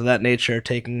and things of that nature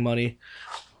taking money.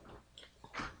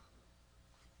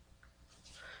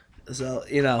 So,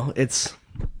 it's...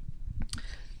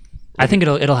 I think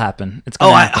it'll happen. It's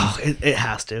going to happen. It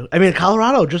has to. I mean,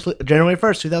 Colorado, just January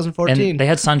 1st, 2014. And they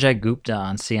had Sanjay Gupta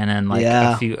on CNN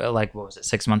a few, what was it,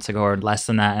 6 months ago or less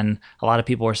than that. And a lot of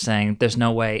people were saying there's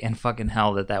no way in fucking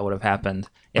hell that would have happened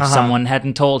if someone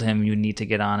hadn't told him you need to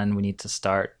get on and we need to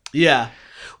start. Yeah.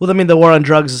 Well, I mean, the war on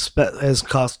drugs has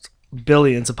cost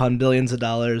billions upon billions of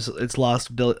dollars. It's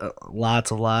lost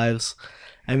lots of lives.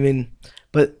 I mean,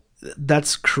 but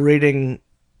that's creating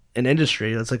an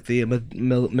industry. That's like the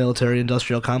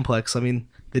military-industrial complex. I mean,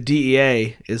 the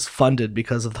DEA is funded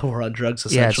because of the war on drugs,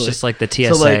 essentially. Yeah, it's just like the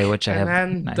TSA, which I have.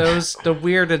 And then the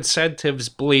weird incentives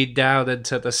bleed down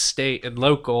into the state and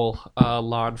local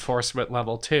law enforcement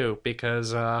level, too,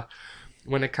 because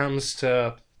when it comes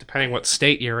to, depending what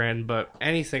state you're in, but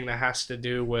anything that has to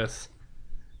do with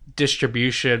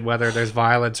distribution, whether there's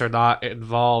violence or not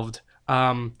involved.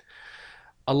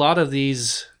 A lot of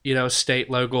these, state,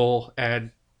 local,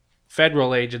 and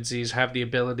federal agencies have the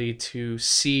ability to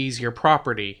seize your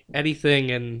property,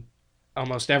 anything and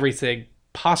almost everything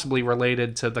possibly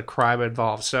related to the crime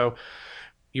involved. So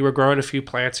you were growing a few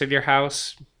plants in your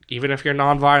house, even if you're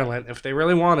nonviolent, if they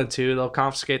really wanted to, they'll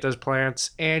confiscate those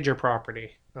plants and your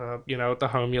property, the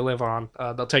home you live on.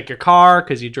 They'll take your car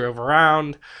because you drove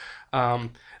around.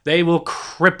 They will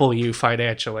cripple you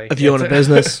financially. If you own a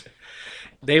business.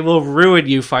 They will ruin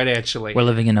you financially. We're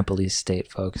living in a police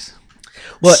state, folks.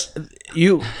 What's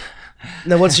your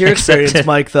experience,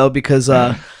 Mike, though? Because,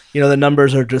 the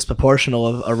numbers are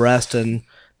disproportional of arrest and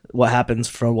what happens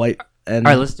for white and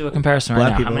All right, let's do a comparison right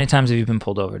black now. people. How many times have you been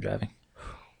pulled over driving?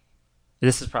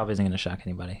 This is probably isn't going to shock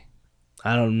anybody.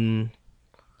 I don't...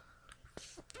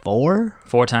 4?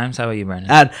 4 times? How about you, Brandon?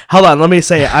 And hold on, let me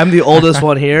say it. I'm the oldest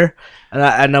one here, and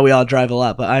I know we all drive a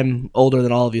lot, but I'm older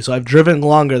than all of you, so I've driven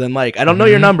longer than Mike. I don't know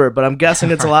your number, but I'm guessing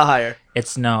it's a lot higher.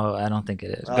 No, I don't think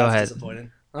it is. Oh, Go that's ahead.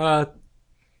 disappointing.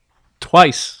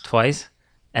 Twice. Twice?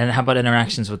 And how about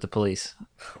interactions with the police?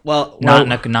 Well, Not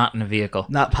in a vehicle.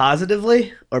 not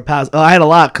positively or positive. Oh, I had a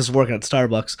lot because working at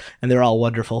Starbucks, and they're all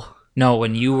wonderful. No,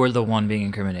 when you were the one being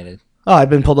incriminated. Oh, I've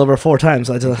been pulled over 4 times.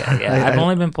 Yeah, I've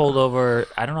only been pulled over,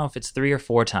 I don't know if it's 3 or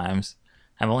 4 times.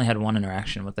 I've only had one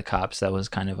interaction with the cops that was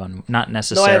kind of not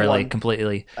necessarily one.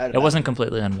 completely, I had it wasn't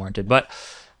completely unwarranted. But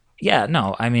yeah,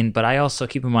 no, I mean, but I also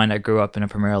keep in mind I grew up in a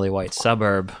primarily white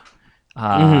suburb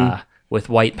with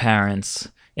white parents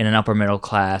in an upper middle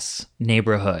class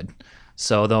neighborhood.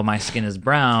 So though my skin is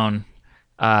brown,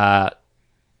 I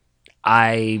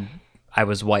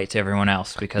was white to everyone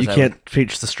else because You can't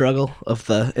preach the struggle of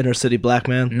the inner city black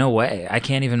man. no way. I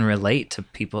can't even relate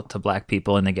to black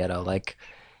people in the ghetto. Like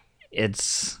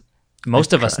it's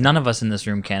most of us, none of us in this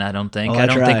room can, I don't think. Oh, I I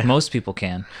don't try. think most people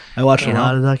can. I watch You a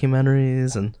lot of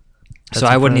documentaries, and So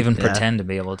I wouldn't even yeah. pretend to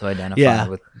be able to identify Yeah.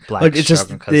 with black Like, it's just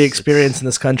struggle 'cause the it's- experience in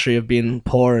this country of being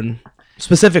poor and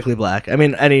specifically black. I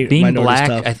mean, any being minority's black,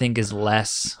 tough. I think, is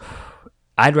less.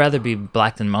 I'd rather be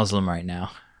black than Muslim right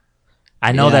now.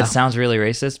 I know Yeah. that sounds really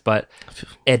racist, but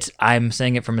I'm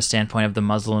saying it from a standpoint of the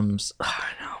Muslims.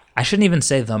 I shouldn't even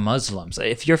say the Muslims.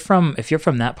 If you're from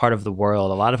that part of the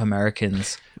world, a lot of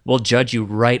Americans will judge you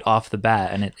right off the bat,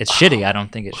 and it's shitty. I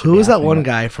don't think it should. Who be is that happening, one but-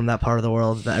 guy from that part of the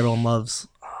world that everyone loves?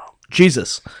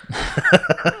 Jesus.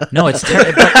 No, it's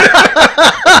terrible.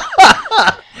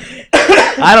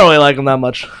 I don't really like him that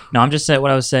much. No, I'm just saying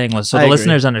what I was saying was so I the agree.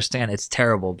 listeners understand it's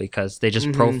terrible because they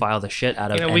just profile the shit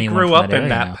out of we anyone grew from up in area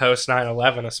that now. post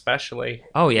 9/11 especially.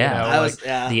 Oh yeah, You know, I like, was,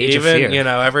 yeah. the age Even, of fear.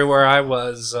 everywhere I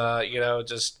was,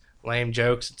 just lame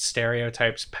jokes and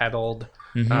stereotypes peddled.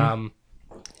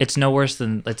 It's no worse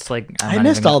than it's like I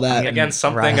missed all that. Again,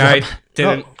 something Riled I up.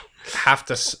 didn't have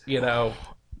to, be on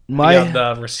My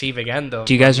the receiving end of.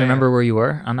 Do you guys but, man, remember where you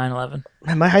were on 9/11?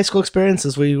 my high school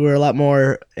experiences, we were a lot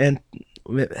more and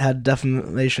had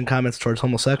defamation comments towards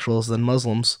homosexuals than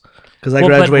Muslims because I Well,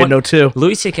 but graduated in what- 02.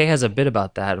 Louis C.K. has a bit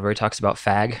about that where he talks about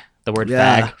fag, the word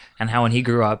Yeah. fag, and how when he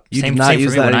grew up, You same, do not same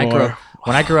use for me. that When I grew anymore. up,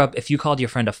 when I grew up, if you called your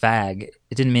friend a fag,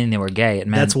 it didn't mean they were gay. It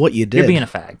meant That's what you did. You're being a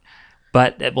fag.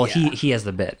 But he has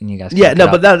the bit, and you guys. Yeah, kept no, it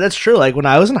up. but that's true. Like when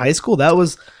I was in high school, that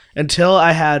was until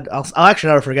I had. I'll actually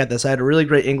never forget this. I had a really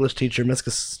great English teacher, Miss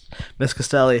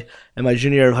Costelli, in my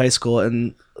junior year of high school,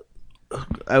 and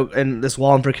in this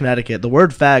Wallingford, Connecticut. The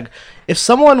word fag. If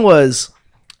someone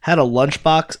had a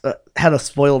lunchbox, had a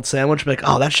spoiled sandwich, be like,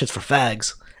 oh, that shit's for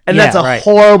fags. And Yeah, that's a right.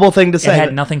 horrible thing to it say.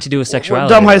 had nothing to do with We're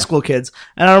sexuality. dumb high though. school kids.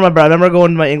 And I remember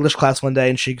going to my English class one day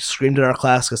and she screamed in our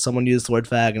class because someone used the word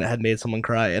fag and it had made someone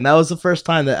cry. And that was the first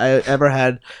time that I ever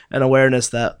had an awareness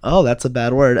that, oh, that's a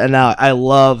bad word. And now I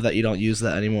love that you don't use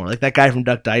that anymore. Like that guy from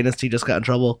Duck Dynasty just got in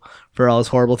trouble for all his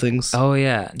horrible things. Oh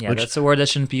yeah, Which- that's a word that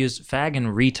shouldn't be used. Fag and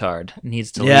retard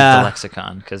needs to Yeah. leave the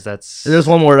lexicon because that's There's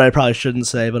one word I probably shouldn't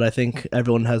say, but I think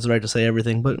everyone has the right to say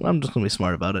everything. But I'm just going to be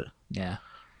smart about it. yeah.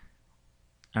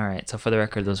 All right, so for the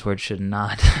record, those words should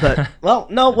not. But,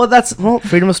 that's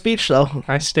freedom of speech, though.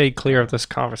 I stayed clear of this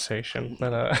conversation.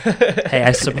 But, Hey,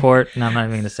 I support. No, I'm not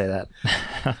even going to say that.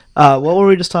 What were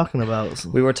we just talking about?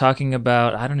 We were talking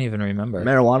about. I don't even remember.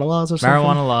 Marijuana laws or something?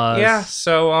 Marijuana laws. yeah.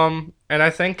 So, and I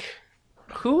think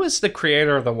who is the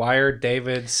creator of The Wire?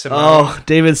 David Simon. Oh,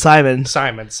 David Simon.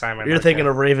 Simon. You're thinking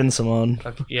of Raven Simone.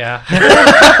 Yeah.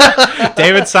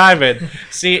 David Simon.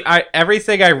 See,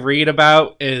 everything I read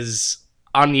about is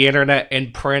on the internet in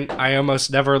print. I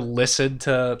almost never listen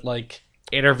to like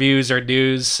interviews or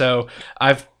news, so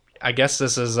I guess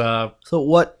this is So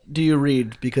what do you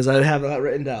read? Because I have that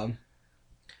written down.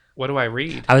 what do I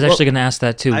read? I was actually going to ask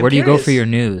that too. I'm Where do you go for curious. your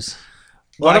news?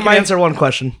 Well, one I of can my answer one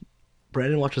question.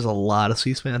 Brandon watches a lot of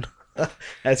C-SPAN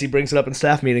as he brings it up in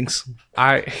staff meetings.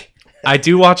 I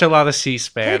do watch a lot of Hey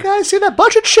C-SPAN. guys, see that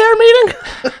budget share meeting?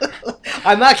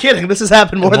 I'm not kidding. This has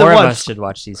happened more than More of us once. should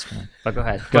watch C-SPAN. But go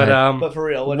ahead. But for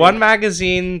real, one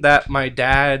magazine that my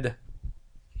dad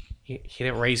he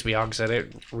didn't raise me on because I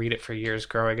didn't read it for years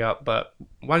growing up, but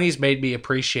one he's made me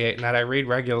appreciate and that I read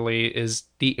regularly is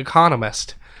The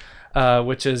Economist,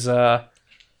 which is I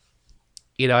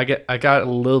got a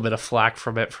little bit of flack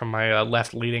from it from my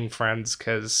left-leaning friends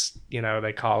because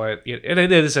they call it, and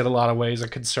it is in a lot of ways a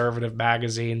conservative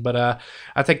magazine, but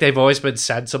I think they've always been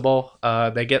sensible.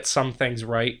 They get some things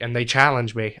right and they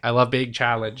challenge me. I love being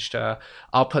challenged.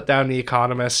 I'll put down The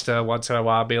Economist once in a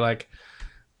while, be like,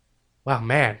 wow,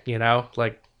 man,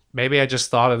 like maybe I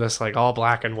just thought of this like all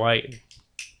black and white.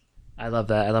 I love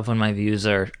that. I love when my views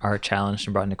are challenged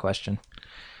and brought into question.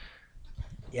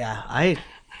 Yeah, I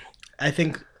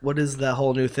think what is that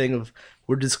whole new thing of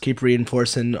we're just keep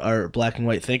reinforcing our black and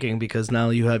white thinking because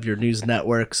now you have your news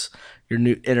networks, your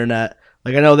new internet.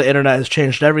 Like I know the internet has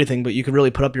changed everything, but you can really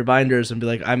put up your binders and be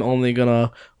like, I'm only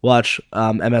gonna watch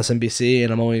MSNBC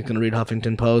and I'm only gonna read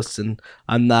Huffington Post and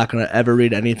I'm not gonna ever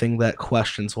read anything that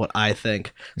questions what I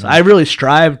think. So I really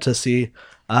strive to see.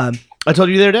 I told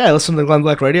you the other day I listened to the Glenn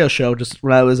Black radio show just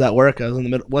when I was at work. I was in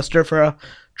the Midwester for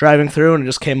driving through and it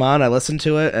just came on. I listened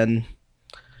to it and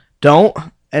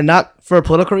not for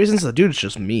political reasons. The dude's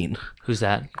just mean. Who's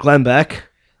that? Glenn Beck.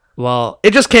 Well,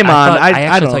 It just came on. I I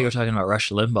actually don't thought you were talking about Rush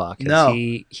Limbaugh. 'Cause No.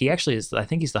 he actually is. I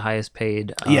think he's the highest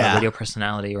paid Yeah. radio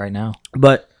personality right now,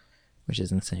 But which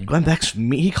is insane. Glenn Beck's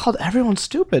mean. He called everyone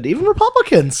stupid, even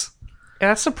Republicans. Yeah,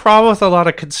 that's the problem with a lot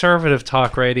of conservative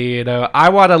talk radio. I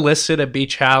want to listen and be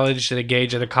challenged and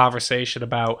engage in a conversation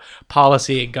about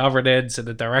policy and governance and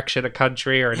the direction a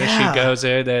country or an Yeah. issue goes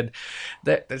in, and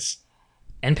that's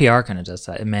NPR kind of does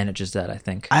that. It manages that, I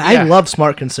think. I Yeah. love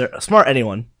smart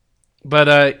anyone.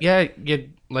 But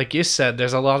like you said,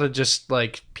 there's a lot of just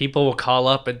like people will call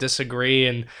up and disagree,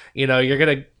 and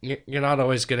you're not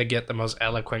always gonna get the most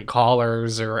eloquent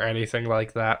callers or anything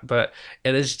like that. But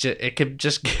it could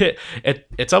just get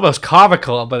it's almost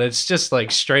comical, but it's just like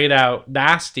straight out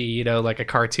nasty, like a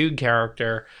cartoon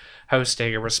character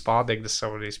hosting and responding to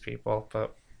some of these people.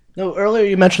 But No, earlier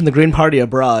you mentioned the Green Party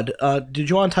abroad. Did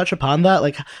you want to touch upon that?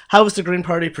 Like, how is the Green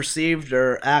Party perceived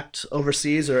or act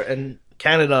overseas or in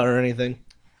Canada or anything?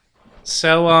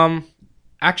 So,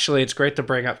 actually, it's great to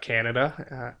bring up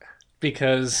Canada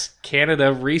because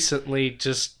Canada recently,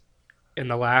 just in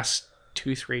the last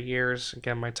 2-3 years,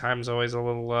 again, my time's always a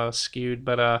little skewed,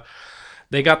 but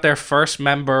they got their first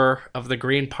member of the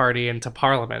Green Party into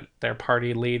Parliament, their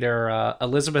party leader,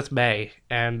 Elizabeth May.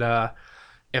 And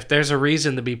if there's a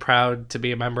reason to be proud to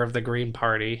be a member of the Green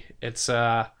Party, it's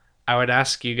I would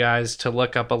ask you guys to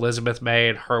look up Elizabeth May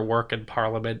and her work in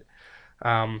Parliament.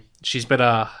 She's been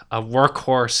a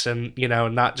workhorse and,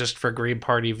 not just for Green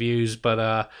Party views,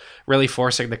 but really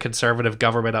forcing the conservative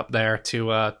government up there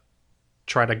to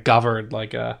try to govern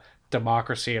like a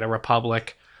democracy and a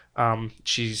republic.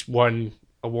 She's won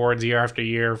awards year after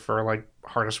year for like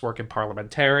hardest working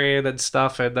parliamentarian and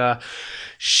stuff. And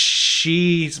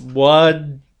she's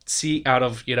one seat out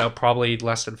of, probably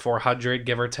less than 400,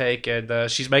 give or take.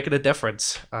 And she's making a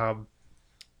difference.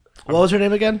 What was her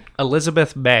name again?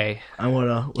 Elizabeth May. I want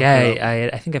to look Yeah, her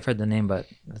up. I think I've heard the name, but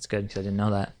that's good because I didn't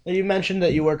know that. You mentioned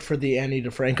that you worked for the Annie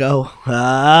DeFranco,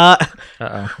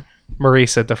 Uh-oh.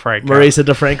 Marisa DeFranco. Marisa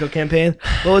DeFranco campaign.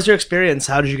 What was your experience?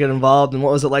 How did you get involved? And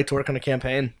what was it like to work on a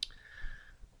campaign?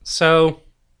 So,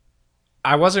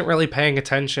 I wasn't really paying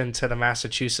attention to the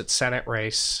Massachusetts Senate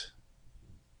race.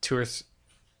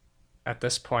 At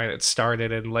this point, it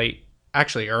started in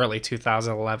early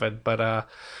 2011. But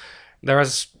there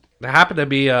happened to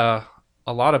be a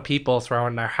lot of people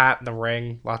throwing their hat in the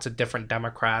ring. Lots of different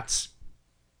Democrats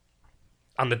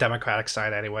on the Democratic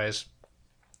side, anyways.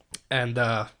 And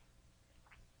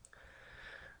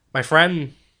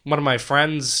one of my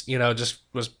friends, just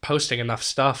was posting enough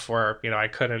stuff where, I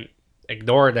couldn't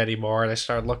ignore it anymore. And I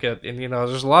started looking at, and,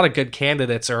 there's a lot of good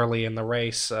candidates early in the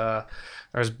race.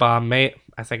 There's Bob May,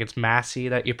 I think it's Massey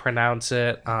that you pronounce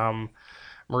it.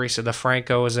 Marisa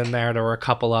DeFranco was in there. There were a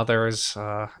couple others.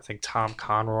 I think Tom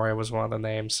Conroy was one of the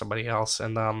names, somebody else.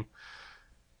 And,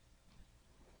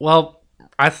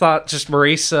 I thought just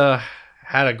Marisa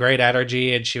had a great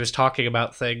energy and she was talking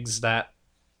about things that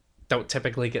don't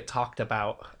typically get talked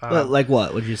about. Like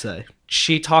what would you say?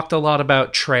 She talked a lot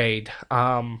about trade,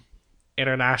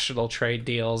 international trade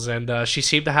deals, and she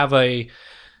seemed to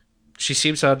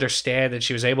understand, and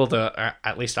she was able to,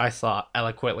 at least I thought,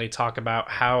 eloquently talk about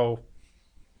how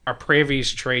our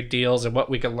previous trade deals and what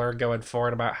we can learn going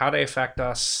forward about how they affect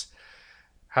us,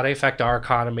 how they affect our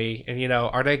economy, and, you know,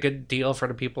 are they a good deal for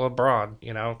the people abroad,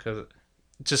 you know, because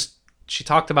just she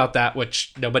talked about that,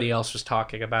 which nobody else was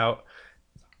talking about.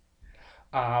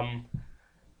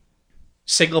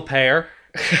 Single payer.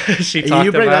 She talked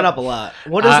You bring about that up a lot.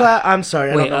 What is that? I'm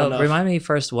sorry. I Wait, don't know enough. remind me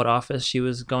first what office she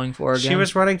was going for again? She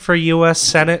was running for U.S.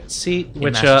 Senate seat,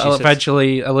 which Massachusetts.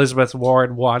 eventually Elizabeth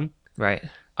Warren won. Right.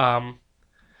 Um,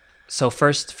 So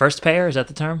first payer, is that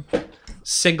the term?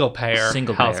 single payer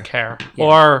Single payer. healthcare Yeah.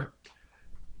 or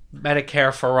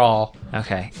Medicare for all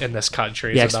Okay. in this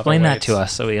country. Yeah, is another explain way that to it's-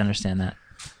 us so we understand that.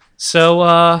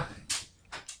 So,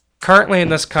 currently in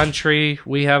this country,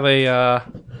 we have a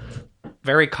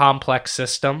very complex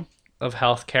system of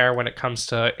healthcare when it comes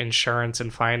to insurance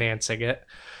and financing it.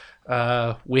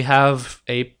 We have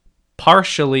a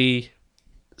partially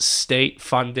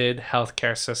state-funded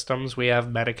healthcare systems. We have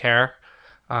Medicare,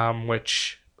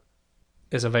 which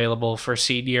is available for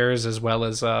seniors as well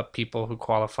as people who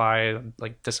qualify,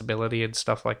 like disability and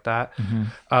stuff like that.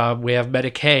 We have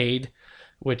Medicaid,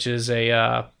 which is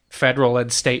a federal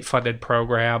and state-funded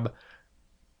program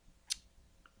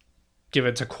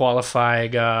given to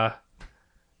qualifying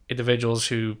individuals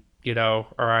who, you know,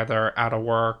 are either out of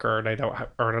work or they don't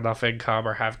earn enough income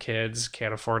or have kids,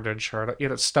 can't afford to insure it, you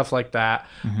know, stuff like that.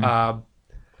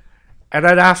 And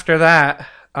then after that,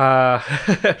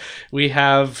 we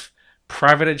have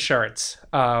private insurance.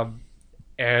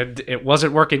 And it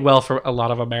wasn't working well for a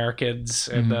lot of Americans,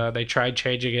 and they tried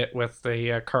changing it with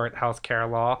the current healthcare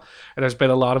law. And there's been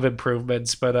a lot of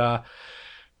improvements, but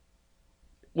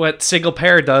what single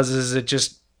payer does is it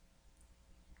just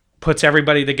puts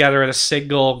everybody together in a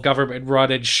single government-run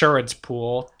insurance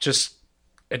pool.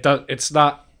 It's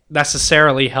not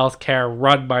necessarily healthcare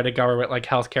run by the government like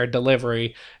healthcare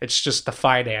delivery. It's just the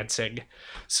financing.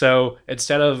 So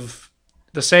instead of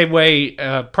the same way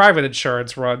private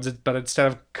insurance runs, but instead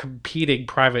of competing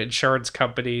private insurance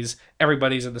companies,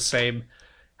 everybody's in the same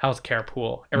healthcare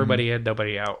pool. Everybody in,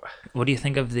 nobody out. What do you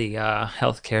think of the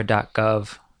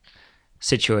healthcare.gov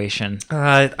situation?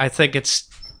 I think it's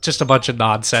just a bunch of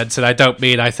nonsense, and I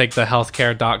think the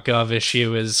healthcare.gov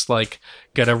issue is like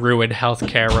gonna ruin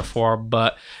healthcare reform,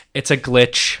 but it's a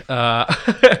glitch.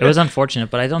 It was unfortunate,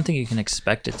 but I don't think you can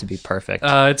expect it to be perfect.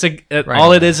 All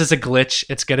it is a glitch.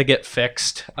 It's gonna get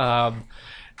fixed.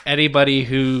 Anybody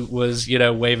who was, you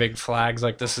know, waving flags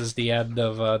like this is the end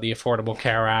of the Affordable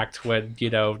Care Act when, you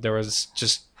know, there was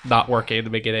just not working in the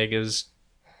beginning is.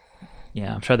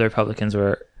 Yeah, I'm sure the Republicans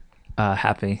were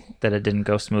happy that it didn't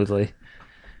go smoothly.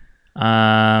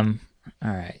 All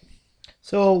right.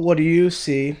 So, what do you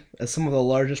see as some of the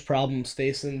largest problems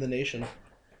facing the nation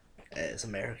as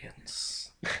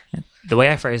Americans? The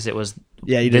way I phrased it was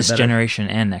Yeah, you did this better. generation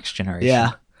and next generation.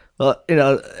 Yeah. Well, you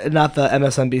know, not the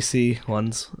MSNBC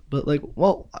ones, but like,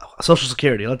 well, Social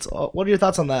Security. What are your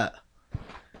thoughts on that?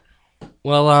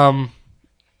 Well,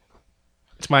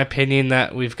 it's my opinion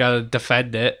that we've got to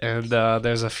defend it, and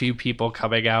there's a few people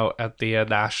coming out at the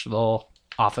national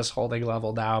office holding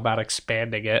level now about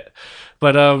expanding it,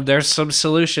 but there's some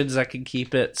solutions that can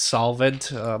keep it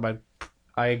solvent.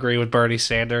 I agree with Bernie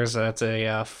Sanders that it's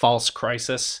a false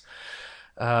crisis.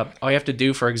 All you have to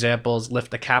do, for example, is lift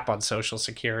the cap on Social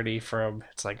Security from,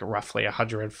 it's like roughly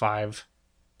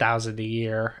 $105,000 a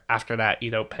year. After that,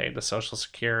 you don't pay the Social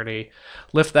Security.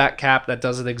 Lift that cap that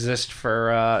doesn't exist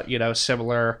for you know,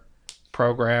 similar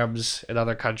programs in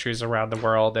other countries around the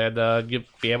world, and you'll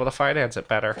be able to finance it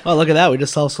better. Oh, look at that. We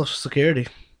just solved Social Security.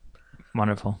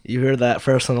 Wonderful. You heard that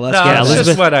first on the last No, podcast. it's Elizabeth-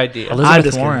 just one idea. I'm Elizabeth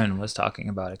just kidding. Warren was talking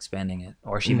about expanding it,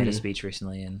 or she made a speech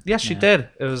recently. And Yes, she did.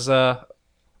 It was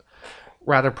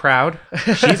rather proud.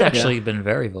 She's actually been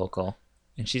very vocal,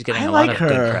 and she's getting I a lot like of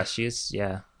good her. press.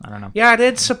 I don't know. Yeah, I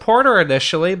did support her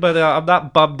initially, but I'm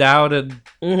not bummed out and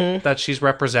Mm-hmm. that she's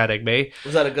representing me.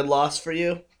 Was that a good loss for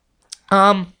you?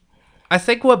 I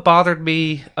think what bothered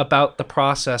me about the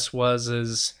process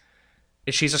is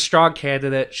she's a strong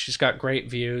candidate. She's got great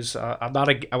views. I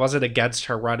wasn't against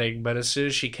her running, but as soon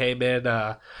as she came in,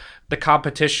 the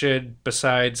competition,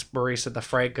 besides Marisa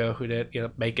DeFranco, who didn't, you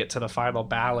know, make it to the final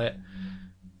ballot,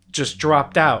 just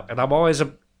dropped out. And I'm always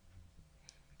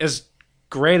as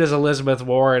great as Elizabeth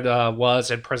Warren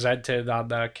was and presented on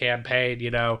the campaign.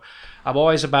 You know, I'm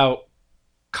always about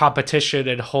competition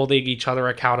and holding each other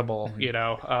accountable. You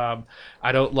know,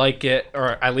 I don't like it,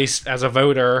 or at least as a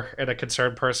voter and a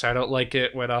concerned person, I don't like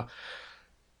it when a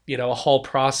whole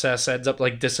process ends up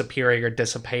like disappearing or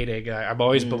dissipating. I'm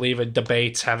always believe in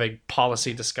debates, having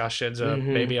policy discussions.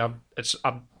 Maybe I'm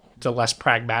the less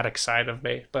pragmatic side of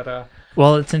me, but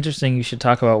Well, it's interesting. You should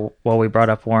talk about. Well, we brought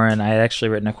up Warren. I had actually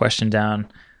written a question down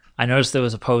I noticed there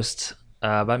was a post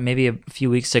about maybe a few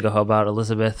weeks ago about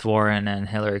Elizabeth Warren and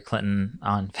Hillary Clinton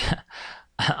on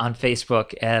on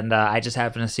Facebook, and I just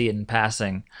happened to see it in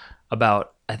passing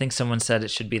about, I think someone said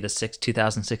it should be the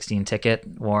 2016 ticket,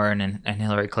 Warren and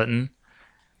Hillary Clinton,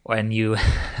 when you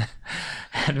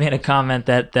had made a comment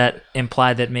that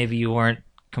implied that maybe you weren't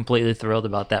completely thrilled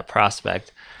about that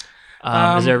prospect.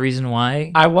 Is there a reason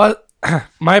why?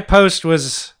 My post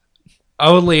was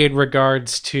only in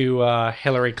regards to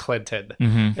Hillary Clinton.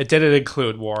 Mm-hmm. It didn't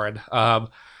include Warren.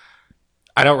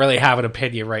 I don't really have an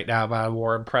opinion right now about a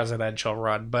Warren presidential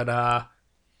run, but I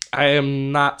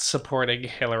am not supporting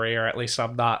Hillary, or at least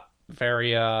I'm not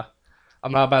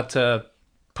about to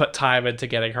put time into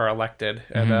getting her elected.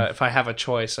 And if I have a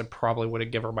choice, I probably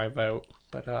wouldn't give her my vote.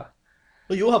 But well,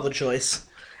 you'll have a choice,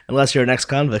 unless you're an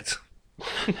ex-convict.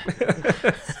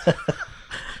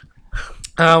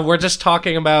 We're just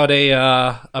talking about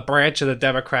a branch of the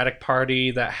Democratic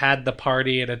Party that had the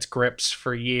party in its grips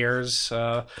for years,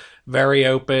 very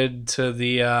open to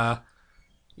the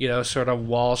sort of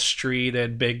Wall Street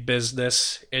and big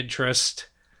business interests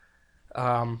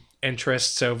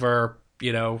over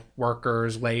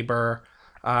workers, labor,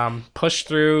 pushed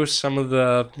through some of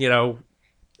the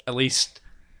at least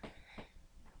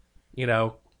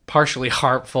partially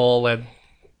harmful and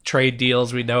trade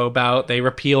deals we know about. They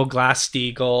repealed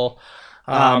Glass-Steagall,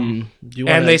 and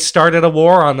they started a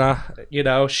war on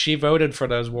she voted for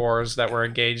those wars that we're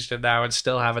engaged in now and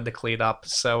still having to clean up.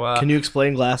 So can you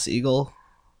explain Glass-Steagall?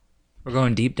 We're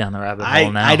going deep down the rabbit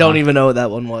hole now. I don't even know what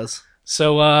that one was.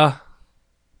 So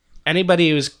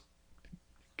anybody who's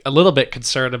a little bit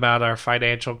concerned about our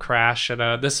financial crash,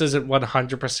 and this isn't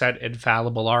 100%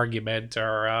 infallible argument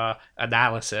or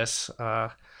analysis,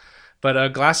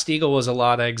 but Glass-Steagall was a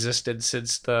law that existed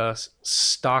since the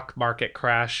stock market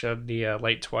crash of the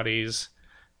late 20s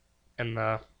and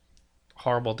the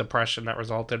horrible depression that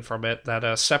resulted from it,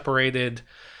 that separated,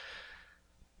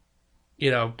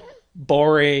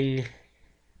 boring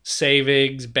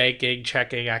savings, banking,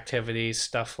 checking activities,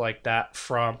 stuff like that,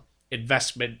 from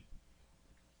investment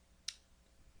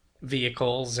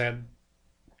vehicles and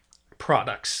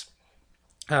products.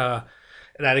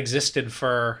 That existed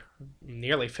for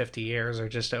nearly 50 years, or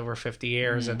just over 50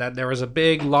 years. And then there was a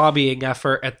big lobbying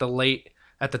effort at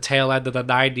the tail end of the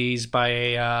 90s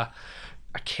by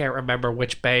I can't remember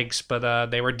which banks, but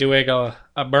they were doing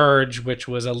a merge which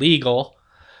was illegal.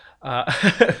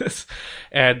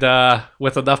 And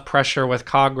with enough pressure with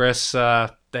Congress,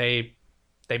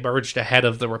 they merged ahead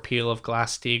of the repeal of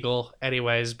Glass-Steagall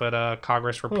anyways, but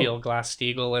Congress repealed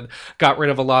Glass-Steagall and got rid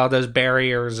of a lot of those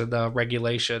barriers and the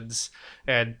regulations,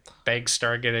 and banks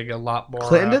started getting a lot more...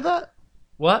 Clinton did that?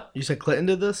 What? You said Clinton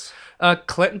did this?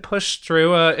 Clinton pushed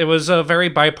through. It was a very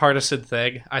bipartisan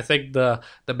thing. I think the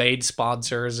main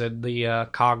sponsors in the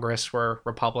Congress were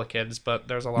Republicans, but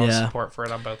there's a lot of support for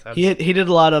it on both ends. He did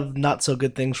a lot of not so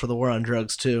good things for the war on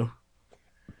drugs too.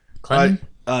 Clinton?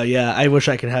 Yeah, I wish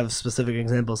I could have specific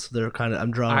examples. They're kind of,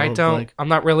 I'm drawing. I'm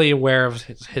not really aware of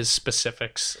his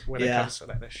specifics when it comes to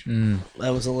that issue.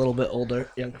 I was a little bit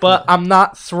older, young. But I'm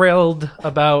not thrilled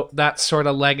about that sort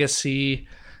of legacy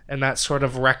and that sort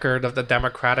of record of the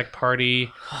Democratic Party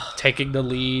taking the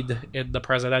lead in the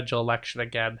presidential election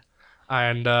again.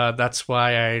 And that's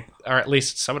why or at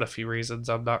least some of the few reasons,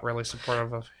 I'm not really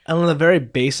supportive of. And on a very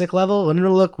basic level, wouldn't it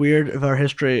look weird if our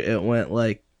history, it went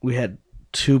like we had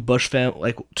two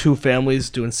families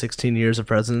doing 16 years of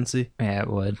presidency? Yeah, it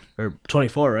would. Or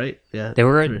 24, right? Yeah.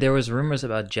 There was rumors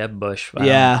about Jeb Bush.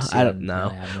 I don't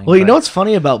know. Well, you know what's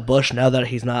funny about Bush now that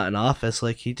he's not in office?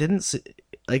 Like, he didn't...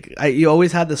 you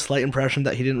always had this slight impression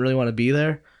that he didn't really want to be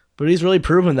there, but he's really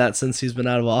proven that since he's been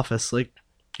out of office. Like,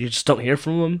 you just don't hear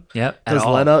from him. Yep. Does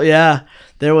Leno? Yeah.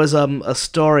 There was a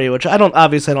story which I don't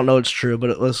know it's true, but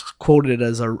it was quoted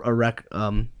as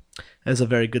as a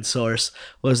very good source,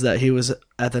 was that he was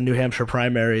at the New Hampshire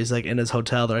primaries, like in his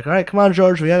hotel. They're like, "All right, come on,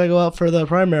 George, we gotta go out for the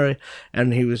primary,"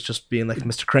 and he was just being like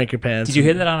Mr. Crank Your Pants. Did you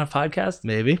hear that on a podcast?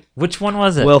 Maybe. Which one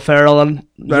was it? Will Ferrell and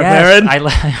Mark Maron? Maron? I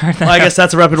heard that. Well, I guess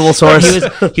that's a reputable source.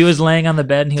 he was laying on the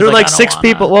bed and he through was like six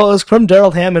people. Well, it was from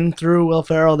Daryl Hammond through Will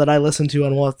Ferrell that I listened to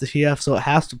on What the TF, so it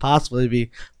has to possibly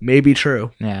be maybe true.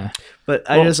 Yeah. But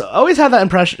I just always had that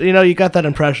impression. You got that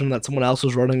impression that someone else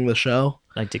was running the show.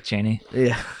 Like Dick Cheney.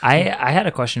 Yeah. I had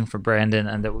a question for Brandon,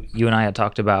 and that you and I had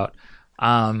talked about.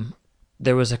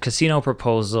 There was a casino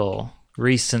proposal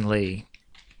recently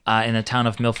in the town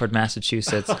of Milford,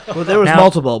 Massachusetts. Well, there was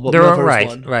multiple, but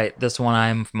right. This one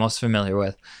I'm most familiar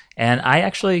with, and I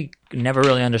actually never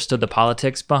really understood the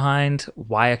politics behind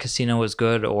why a casino was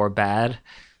good or bad.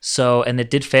 So, and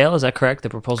it did fail. Is that correct? The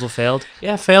proposal failed.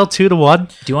 Yeah, failed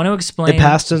 2-1. Do you want to explain? It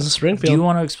passed in Do Springfield. you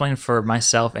want to explain for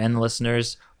myself and the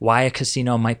listeners why a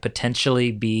casino might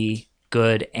potentially be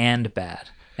good and bad,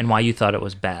 and why you thought it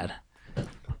was bad?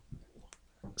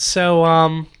 So,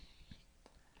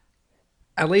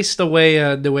 at least the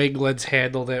way New England's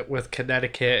handled it with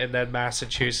Connecticut and then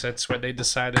Massachusetts when they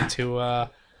decided to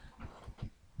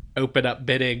open up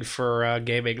bidding for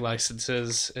gaming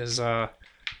licenses is the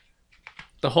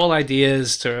whole idea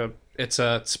is it's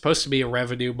supposed to be a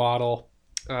revenue model,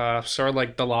 sort of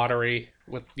like the lottery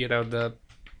with the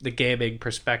gaming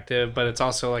perspective, but it's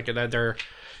also like another,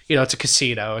 it's a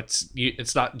casino.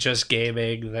 It's not just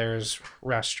gaming. There's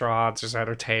restaurants, there's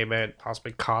entertainment,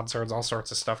 possibly concerts, all sorts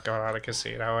of stuff going on at a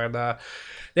casino. And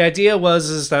the idea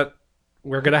is that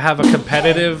we're gonna have a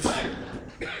competitive.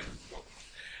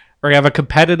 We're gonna have a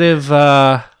competitive.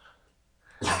 We're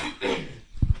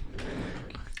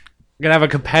gonna have a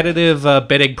competitive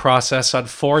bidding process on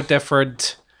 4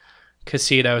 different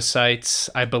casino sites,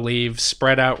 I believe,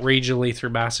 spread out regionally through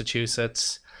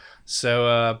Massachusetts.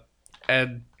 So,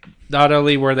 and not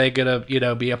only were they gonna,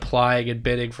 be applying and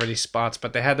bidding for these spots,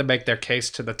 but they had to make their case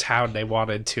to the town they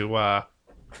wanted to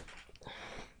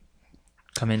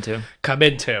Come into.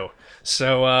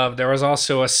 So there was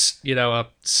also a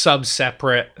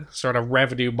sub-separate sort of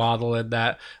revenue model in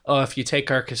that, if you take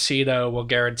our casino, we'll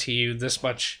guarantee you this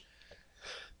much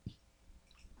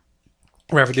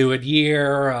revenue a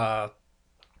year,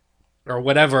 or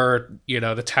whatever,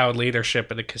 the town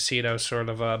leadership and the casino sort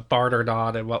of bartered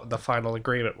on and what the final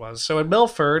agreement was. So in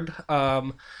Milford,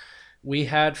 we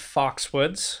had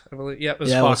Foxwoods. I believe, it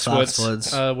was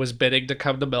Foxwoods. Was bidding to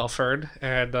come to Milford,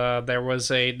 and there was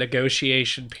a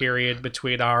negotiation period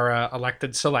between our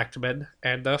elected selectmen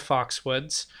and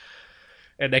Foxwoods,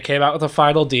 and they came out with a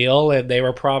final deal, and they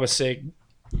were promising,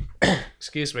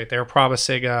 excuse me,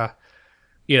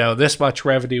 this much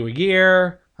revenue a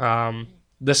year,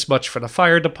 this much for the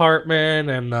fire department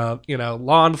and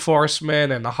law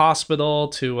enforcement and the hospital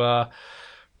to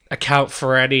account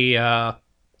for any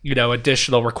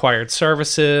additional required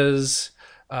services.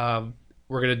 We're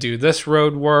gonna do this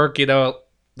road work. They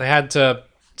had to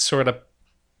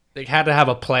have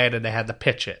a plan and they had to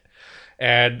pitch it,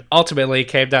 and ultimately it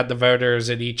came down to voters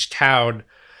in each town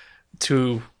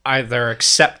to either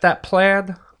accept that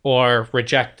plan or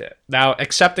reject it. Now,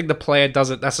 accepting the plan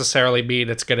doesn't necessarily mean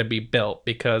it's going to be built,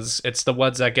 because it's the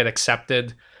ones that get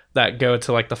accepted that go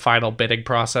to like the final bidding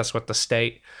process with the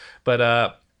state. But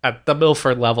at the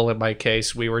Milford level, in my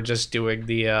case, we were just doing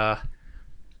the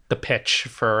pitch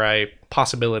for a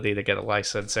possibility to get a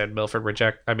license, and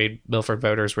Milford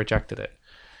voters rejected it.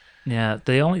 Yeah,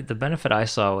 the benefit I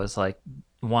saw was like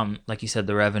you said,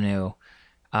 the revenue,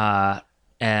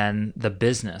 and the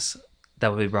business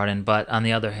that would be brought in. But on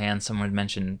the other hand, someone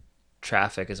mentioned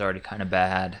traffic is already kind of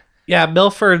bad. Yeah,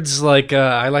 Milford's like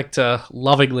I like to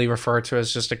lovingly refer to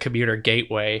as just a commuter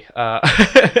gateway.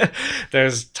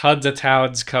 There's tons of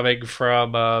towns coming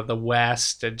from the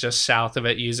west and just south of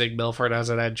it using Milford as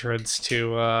an entrance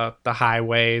to the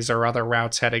highways or other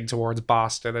routes heading towards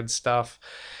Boston and stuff.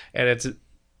 And it's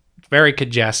very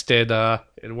congested. I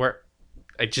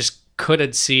just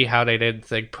couldn't see how they didn't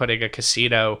think putting a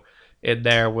casino in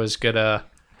there was gonna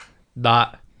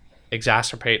not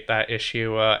exacerbate that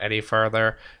issue any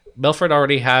further. Milford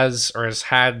already has, or has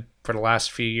had for the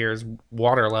last few years,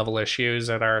 water level issues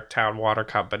at our town water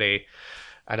company.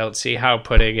 I don't see how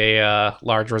putting a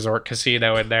large resort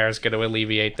casino in there is going to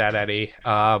alleviate that any.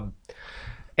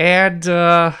 And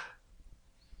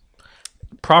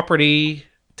property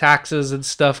taxes and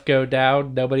stuff go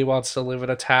down. Nobody wants to live in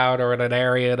a town or in an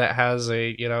area that has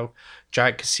a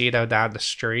giant casino down the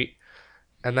street.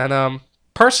 And then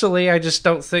personally, I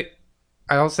don't think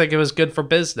it was good for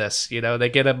business. They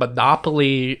get a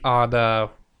monopoly on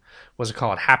what's it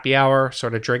called, happy hour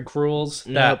sort of drink rules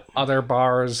that other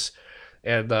bars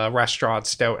and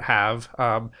restaurants don't have.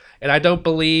 And I don't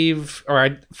believe, or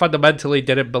I fundamentally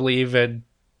didn't believe in,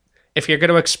 if you're going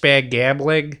to expand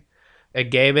gambling and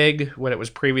gaming when it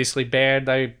was previously banned,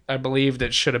 I believed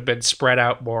it should have been spread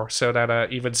out more so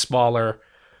that even smaller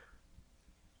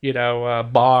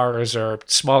bars or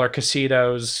smaller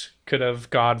casinos could have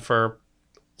gone for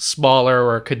smaller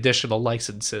or conditional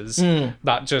licenses,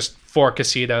 not just 4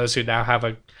 casinos who now have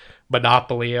a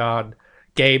monopoly on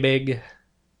gaming,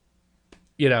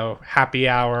 happy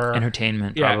hour,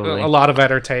 entertainment, probably. A lot of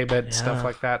entertainment, stuff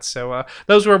like that. So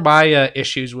those were my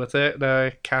issues with it. And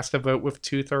I cast a vote with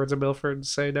 2/3 of Milford and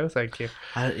say no, thank you.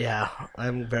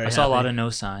 I'm very. I saw a lot of no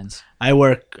signs. I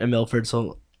work in Milford,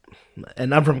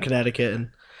 and I'm from Connecticut, and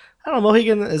I don't know,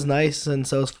 Mohegan is nice, and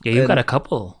so yeah, you've got a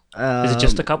couple Is it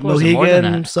just a couple? Or is it more than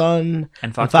Mohegan that? Sun And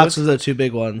and Foxwoods? Foxwoods are two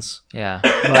big ones. Yeah.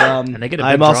 But, And they get a big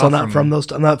I'm also draw not from- those.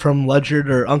 I'm not from Ledyard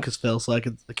or Uncasville, so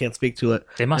I can't speak to it.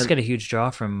 They must get a huge draw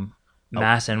from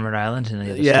Mass and Rhode Island and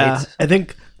the other Yeah, states. I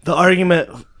think the argument,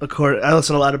 I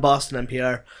listen to a lot of Boston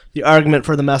NPR. The argument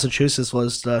for the Massachusetts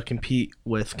was to compete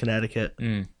with Connecticut.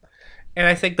 And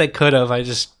I think they could have. I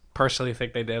just personally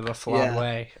think they did it a flawed Yeah.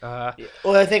 way.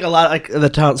 Well, I think a lot like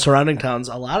the surrounding towns.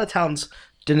 A lot of towns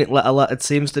didn't let a lot. It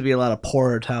seems to be a lot of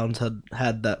poorer towns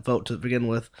had that vote to begin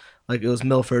with. Like it was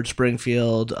Milford,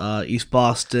 Springfield, East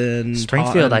Boston,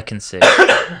 Springfield, Taunton. I can see.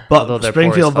 Although But they're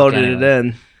Springfield poor as fuck voted anyway. it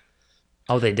in.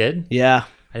 Oh, they did? Yeah,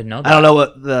 I didn't know that. I don't know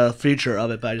what the future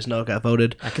of it, but I just know it got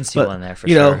voted. I can see But, one there for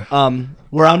you sure. know,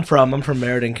 where I'm from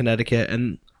Meriden, Connecticut,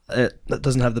 and it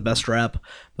doesn't have the best rap.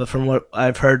 But from what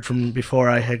I've heard from before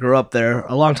I grew up there,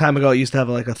 a long time ago, it used to have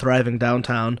like a thriving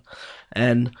downtown,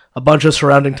 and a bunch of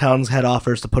surrounding towns had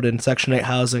offers to put in Section 8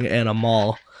 housing and a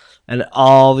mall. And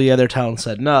all the other towns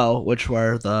said no, which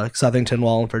were the Southington,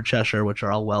 Wallingford, Cheshire, which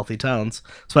are all wealthy towns.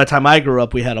 So by the time I grew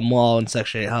up, we had a mall and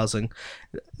Section 8 housing.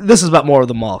 This is about more of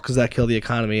the mall because that killed the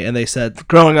economy. And they said,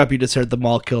 growing up, you just heard the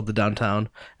mall killed the downtown,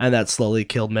 and that slowly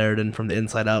killed Meriden from the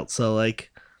inside out. So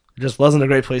like, it just wasn't a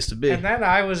great place to be. And then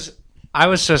I was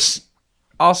just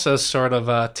also sort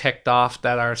of ticked off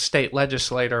that our state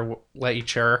legislature,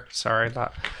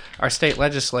 our state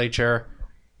legislature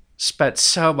spent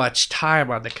so much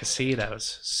time on the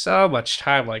casinos. So much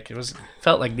time, like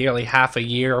felt like nearly half a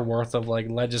year worth of like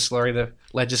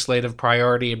legislative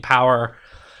priority and power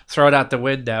thrown out the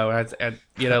window. And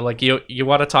you know, like you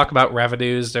want to talk about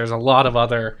revenues, there's a lot of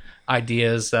other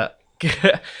ideas that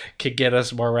could get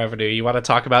us more revenue. You want to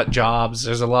talk about jobs,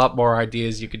 there's a lot more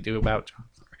ideas you could do about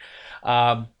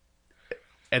jobs.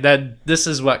 And then this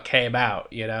is what came out,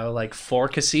 you know, like 4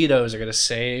 casinos are going to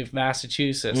save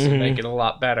Massachusetts and make it a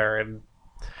lot better. And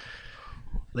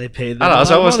They paid. I don't know, I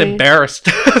was almost embarrassed.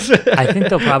 I think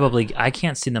they'll probably. I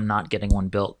can't see them not getting one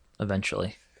built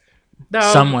eventually. No,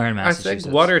 Somewhere in I Massachusetts.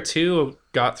 think 1 or 2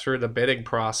 got through the bidding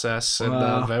process and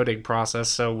Wow. the voting process.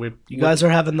 So You guys are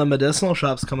having the medicinal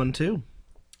shops coming too.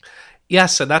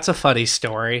 yes, and that's a funny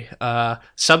story.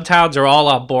 Some towns are all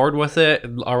on board with it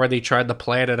and already tried to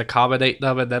plan and accommodate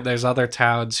them, and then there's other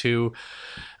towns who,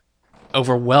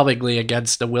 overwhelmingly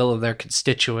against the will of their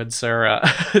constituents, are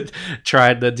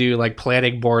trying to do like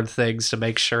planning board things to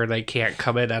make sure they can't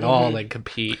come in at all and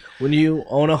compete. When you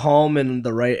own a home in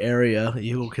the right area,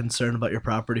 you are concerned about your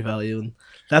property value, and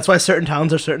that's why certain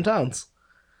towns are certain towns.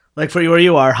 Like for where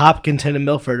you are, Hopkinton and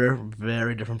Milford are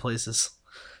very different places.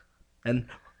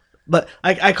 But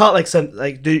I call it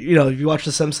if you watch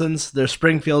The Simpsons, there's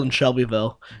Springfield and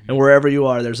Shelbyville, and wherever you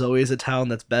are, there's always a town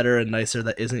that's better and nicer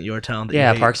that isn't your town. That you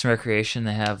Yeah, hate. Parks and Recreation.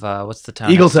 They have what's the town?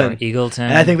 Eagleton. next door? Eagleton.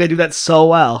 And I think they do that so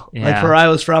well. Like Yeah. where I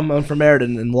was from, I'm from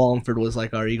Meriden, and Wallingford was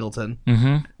like our Eagleton.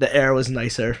 Mm-hmm. The air was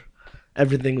nicer.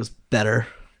 Everything was better.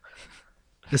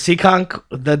 The Seekonk,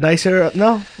 the nicer.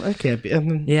 No, it can't be. I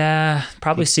mean, Yeah,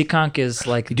 probably Seekonk is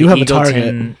like do have a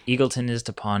target. Eagleton is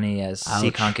to Pawnee as Ouch.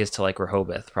 Seekonk is to like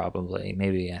Rehoboth, probably.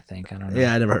 Maybe, I think. I don't know.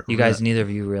 yeah, I never heard You of guys, that. neither of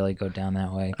you really go down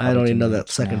that way. I don't Probably even know too that much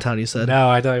second now. town you said. No,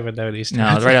 I don't even know these No,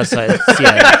 towns. it's right outside.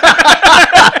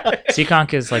 Yeah.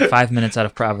 Seekonk is like 5 minutes out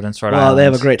of Providence, Rhode Well, Island. they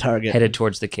have a great target. Headed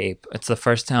towards the Cape. It's the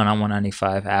first town on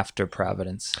 195 after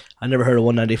Providence. I never heard of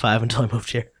 195 until I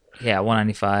moved here. Yeah,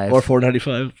 195. Or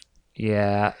 495.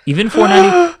 Yeah, even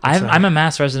 490. I'm a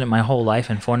Mass resident my whole life,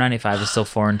 and 495 is still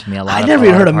foreign to me. I never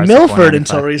even heard of Milford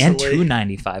until recently. And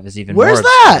 295 is even Where's more.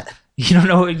 that? You don't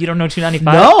know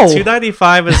 295? No.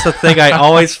 295 is the thing I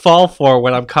always fall for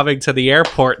when I'm coming to the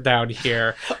airport down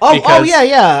here. Oh, because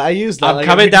yeah. I used that. I'm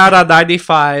coming down on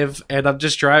 95, and I'm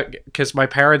just driving because my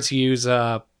parents use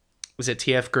was it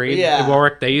TF Green Yeah. in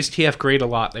Warwick? They use TF Green a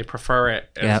lot. They prefer it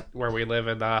Yep. where we live,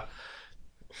 and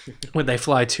when they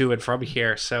fly to and from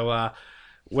here. So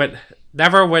when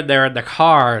they're in the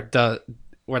car,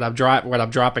 when I'm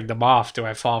dropping them off, do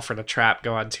I fall for the trap?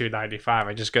 Go on 295.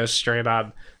 I just go straight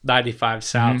on 95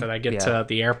 south, and I get to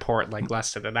the airport in like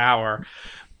less than an hour.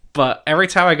 But every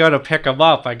time I go to pick them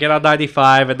up, I get on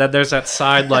 95, and then there's that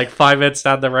sign like 5 minutes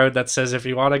down the road that says, if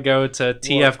you want to go to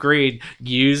TF Green,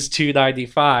 use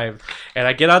 295. And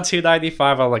I get on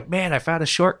 295, I'm like, man, I found a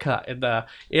shortcut. And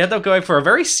you end up going for a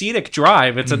very scenic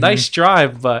drive. It's a nice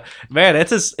drive, but man,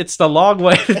 it's the long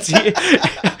way to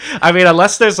I mean,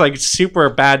 unless there's like super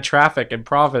bad traffic in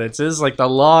Providence, it is like the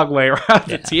long way around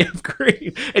to TF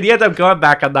Green. And you end up going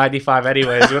back on 95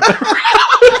 anyways with the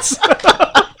routes.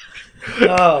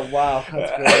 Oh wow,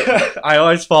 that's great. I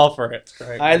always fall for it.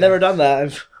 Right. I've never done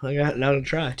that. I got now to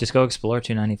try. Just go explore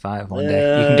 295 one day.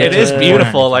 Yeah. You can It get is to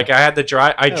beautiful. 495. Like I had to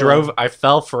drive. I Oh, drove. wow. I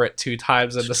fell for it 2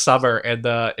 times in the summer, and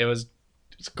it's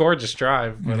a gorgeous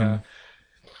drive. But Mhm.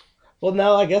 Well,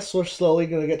 now I guess we're slowly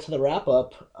gonna get to the wrap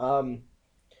up.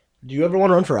 Do you ever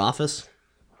want to run for office?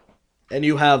 And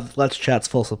you have Let's Chat's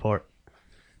full support.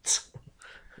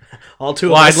 All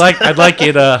two. well, of us. I'd like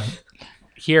you to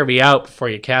hear me out before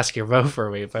you cast your vote for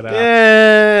me. But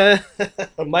Yeah.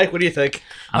 Mike, what do you think?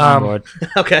 I'm on Um, board.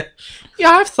 Okay. yeah,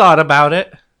 I've thought about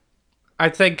it. I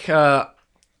think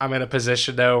I'm in a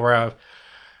position though where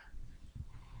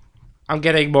I'm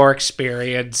getting more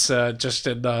experience just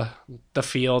in the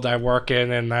field I work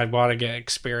in, and I want to get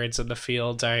experience in the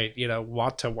field I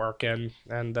want to work in,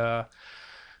 and I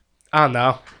don't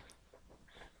know.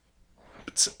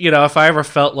 It's, if I ever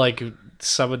felt like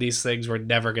some of these things were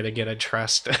never going to get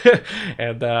addressed,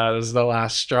 and it was the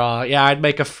last straw, yeah, I'd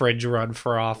make a fringe run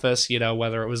for office.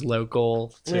 Whether it was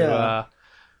local to Yeah.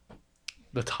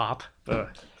 the top.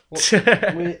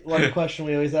 One question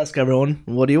we always ask everyone: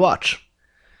 what do you watch?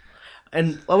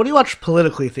 And what do you watch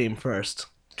politically themed first?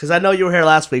 Because I know you were here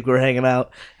last week. We were hanging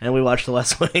out and we watched The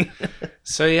West Wing.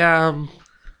 So yeah,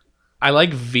 I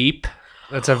like Veep.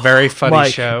 That's a very funny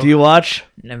Mike, show. do you watch?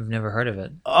 Never heard of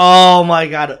it. Oh my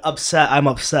god, I'm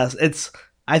obsessed.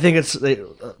 I think it's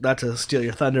not to steal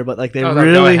your thunder, but like they No, go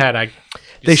really ahead.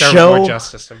 they serve show- more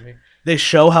justice to me. they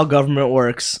show how government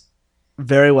works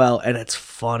very well, and it's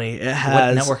funny. It What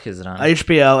has network is it on?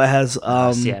 HBO. It has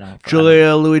see, I don't-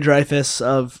 Julia Louis-Dreyfus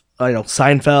of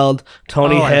Seinfeld,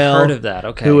 Tony oh, Hale, I've heard of that.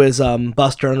 Okay. who is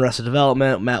Buster on Arrested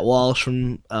Development, Matt Walsh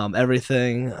from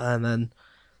Everything, and then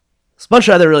a bunch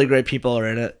of other really great people are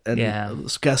in it, and Yeah.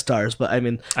 guest stars. But I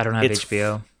mean, I don't have it's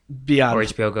HBO beyond. or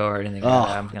HBO Go or anything Oh, like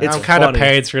that. I'm gonna it's I'm have to- kind of funny.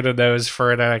 paying through the nose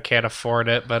for it, and I can't afford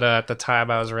it. But at the time,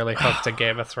 I was really hooked to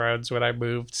Game of Thrones when I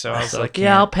moved, so I was So like, can't-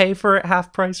 "Yeah, I'll pay for it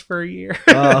half price for a year."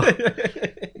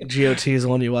 GOT is the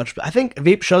one you watch. I think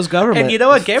Veep shows government. And you know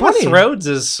what? It's Game funny. of Thrones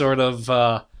is sort of,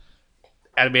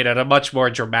 in a much more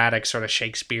dramatic, sort of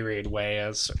Shakespearean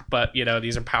way. But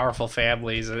these are powerful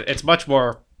families. It's much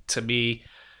more to me,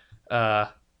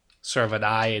 sort of an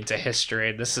eye into history.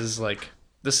 And this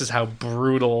is how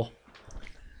brutal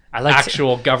I like.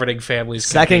 actual governing families.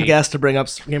 can Second be. guess to bring up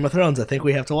Game of Thrones. I think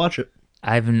we have to watch it.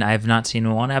 I've not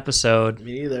seen one episode,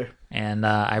 Me neither. and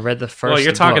I read the first. Well,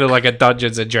 you're talking to book. like a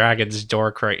Dungeons and Dragons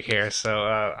dork right here.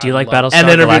 So, Do you like Battle? Battlestar And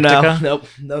interview Galactica? now. Nope.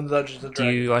 No Dungeons and Do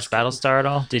Dragons. you watch Battlestar at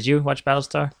all? Did you watch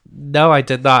Battlestar? No, I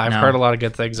did not. I've No. heard a lot of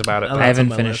good things about it. Oh, I that's haven't on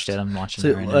my finished list. it. I'm watching So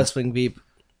it right now. West Wing Veep.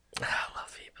 I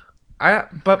love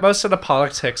Veep. But most of the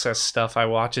politics and stuff I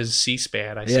watch is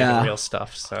C-SPAN. I see Yeah. the real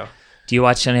stuff. So Do you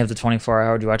watch any of the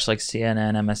 24-hour? Do you watch like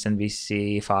CNN,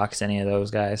 MSNBC, Fox, any of those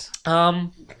guys?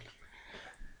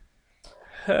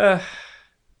 I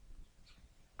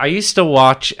used to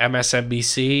watch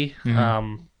MSNBC.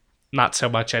 Mhm. Not so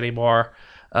much anymore.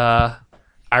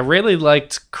 I really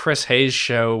liked Chris Hayes'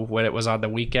 show when it was on the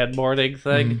weekend morning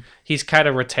thing. Mhm. He's kind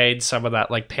of retained some of that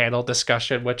like panel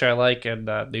discussion, which I like, and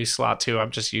News Slot too. I'm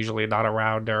just usually not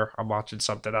around, or I'm watching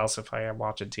something else if I am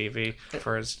watching TV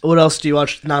for his. What else do you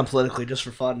watch non-politically, just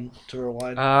for fun, to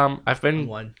rewind? I've been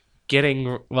Rewind.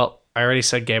 getting I already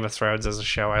said Game of Thrones is a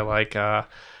show I like.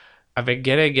 I've been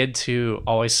getting into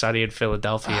Always Sunny in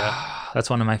Philadelphia. That's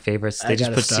one of my favorites. I They just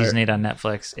gotta put start. season 8 on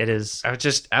Netflix. It is. I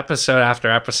just episode after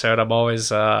episode, I'm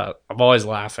always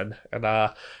laughing, and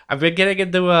I've been getting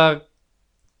into I've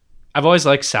always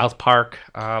liked South Park.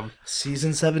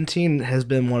 Season 17 has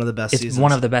been one of the best It's seasons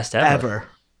one of the best ever. ever.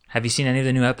 Have you seen any of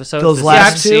the new episodes? Those This Yeah, I've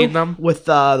last two seen them. with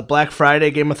the Black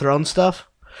Friday Game of Thrones stuff,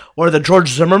 or the George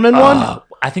Zimmerman one. Oh,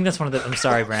 I think that's one of the. I'm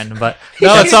sorry, Brandon, but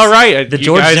No, it's all right. The You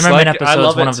George guys Zimmerman like it. I episode is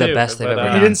love one it of the too, best they've but, ever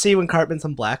You done. didn't see when Cartman's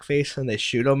in blackface and they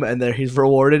shoot him and then he's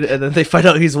rewarded and then they find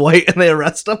out he's white and they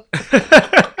arrest him?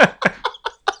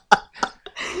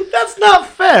 That's not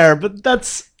fair, but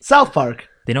that's South Park.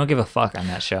 They don't give a fuck on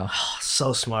that show.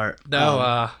 So smart.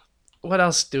 No, what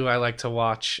else do I like to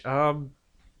watch?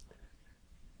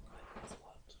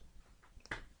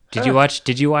 Did you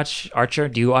watch Archer?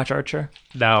 Do you watch Archer?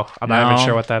 No, I'm not even No.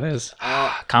 sure what that is.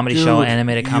 Comedy Dude, show,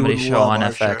 animated you comedy would show love on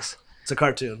Archer. FX. It's a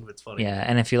cartoon. It's funny. Yeah,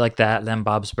 and if you like that, then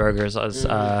Bob's Burgers is.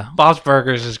 Bob's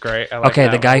Burgers is great. I like Okay,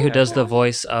 that the guy one. who does the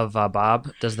voice of Bob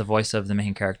does the voice of the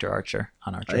main character Archer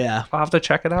on Archer. Yeah. I'll have to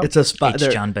check it out. It's a spot. H.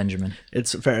 John Benjamin.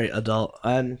 It's very adult.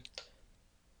 And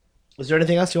is there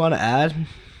anything else you want to add?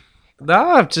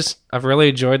 No, I've really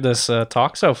enjoyed this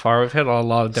talk so far. We've hit on a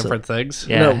lot of different things.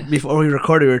 Yeah. No, before we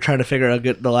recorded, we were trying to figure out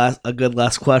a good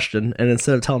last question, and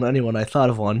instead of telling anyone, I thought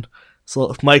of one.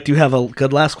 So, Mike, do you have a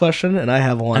good last question? And I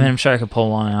have one. I mean, I'm sure I could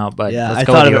pull one out, but yeah, let's I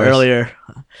go thought of with it yours. earlier.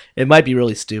 It might be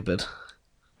really stupid.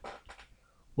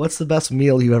 What's the best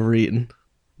meal you've ever eaten?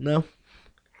 No?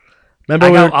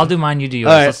 Remember I'll do mine. You do yours.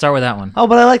 All right. Let's start with that one. Oh,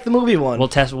 but I like the movie one. We'll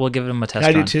test. We'll give them a test Can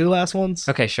I do run. 2 last ones?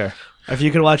 Okay, sure. If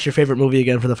you could watch your favorite movie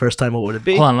again for the first time, what would it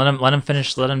be? Hold on. Let him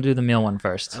finish. Let him do the meal one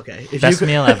first. Okay. If Best you could,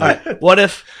 meal ever. All right. What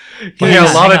if We have a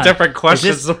Hang lot on. of different Is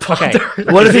questions this- to ponder.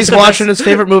 okay. what if he's watching his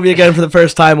favorite movie again for the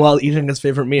first time while eating his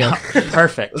favorite meal?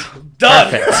 Perfect.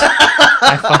 Done.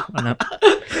 Perfect. No.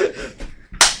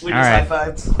 We All just right. high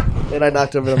fives. And I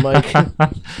knocked over the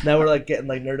mic. Now we're like getting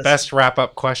like nervous. Best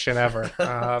wrap-up question ever.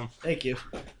 Thank you.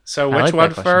 So I which like that one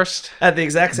question. first? At the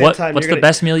exact same time, What's you're the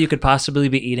best meal you could possibly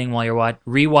be eating while you're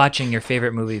rewatching your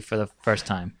favorite movie for the first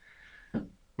time?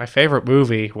 My favorite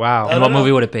movie. Wow. And no, what no.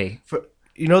 movie would it be?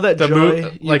 You know that The joy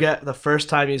mo- you like, get the first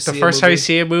time you see The first time you movie?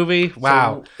 see a movie?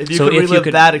 Wow. So if you So could if you relive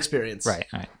could- that experience. Right.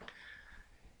 All right.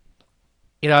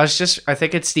 You know, I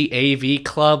think it's the AV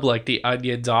Club, like the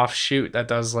Onion's offshoot that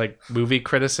does like movie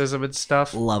criticism and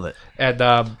stuff. Love it.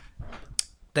 And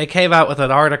they came out with an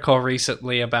article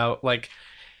recently about like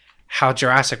how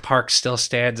Jurassic Park still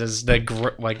stands as like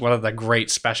one of the great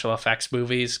special effects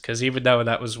movies, because even though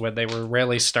that was when they were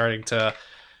really starting to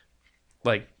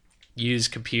like use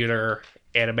computer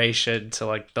animation to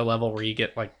like the level where you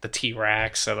get like the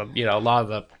T-Rex and a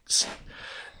lot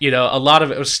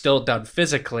of it was still done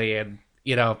physically. And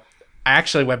I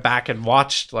actually went back and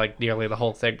watched like nearly the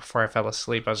whole thing before I fell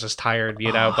asleep. I was just tired,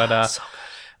 but so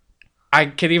I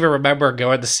can even remember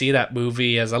going to see that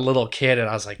movie as a little kid, and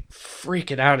I was like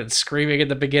freaking out and screaming in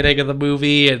the beginning of the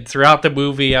movie, and throughout the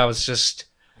movie I was just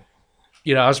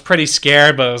I was pretty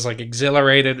scared, but I was like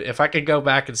exhilarated. If I could go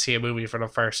back and see a movie for the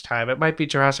first time, it might be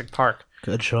Jurassic Park.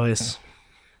 good choice.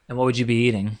 And what would you be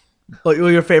eating? What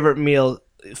was your favorite meal,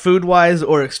 food wise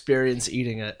or experience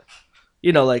eating it?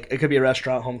 Like it could be a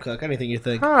restaurant, home cook, anything you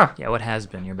think. Huh. Yeah, what has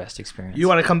been your best experience? You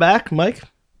want to come back, Mike?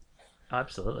 Oh,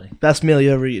 absolutely. Best meal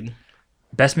you ever eaten?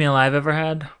 Best meal I've ever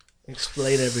had?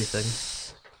 Explain everything.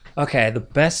 Okay, the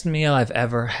best meal I've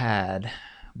ever had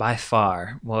by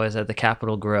far was at the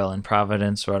Capitol Grill in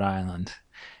Providence, Rhode Island.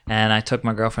 And I took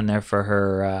my girlfriend there for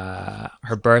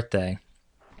her birthday.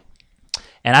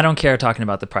 And I don't care talking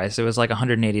about the price. It was like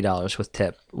 $180 with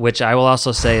tip, which I will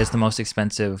also say is the most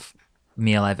expensive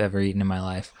meal I've ever eaten in my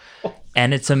life.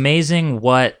 And it's amazing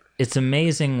what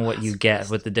you get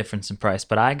with the difference in price.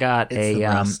 But I got It's the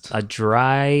best. a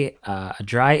dry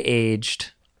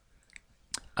aged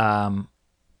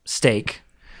steak,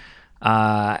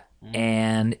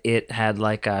 and it had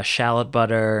like a shallot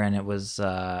butter, and it was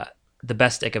the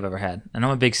best steak I've ever had. And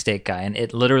I'm a big steak guy, and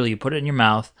it literally, you put it in your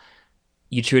mouth,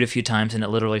 you chew it a few times, and it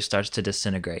literally starts to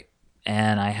disintegrate.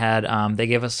 And I had they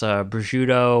gave us a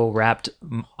prosciutto wrapped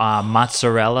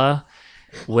mozzarella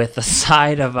with a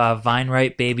side of vine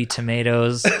ripe baby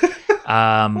tomatoes,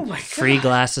 free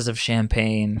glasses of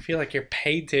champagne. I feel like you're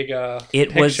painting a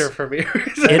It was- picture for me.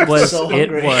 It was So it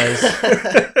hungry. was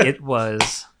it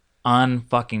was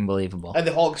unfucking believable. And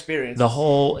the whole experience. The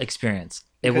whole experience.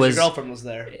 It Because was your girlfriend was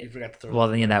there. You forgot to throw.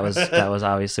 well, yeah, that was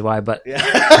obviously why. But Yeah.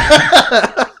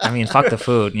 I mean, fuck the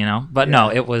food, But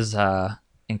no, it was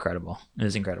incredible. It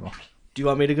was incredible. Do you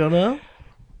want me to go now?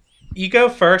 You go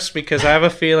first, because I have a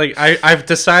feeling I've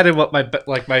decided what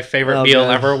my favorite Oh, meal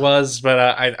man. ever was, but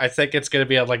I think it's gonna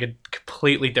be on like a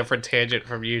completely different tangent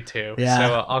from you two. Yeah.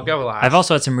 So I'll go last. I've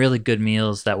also had some really good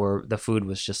meals that were the food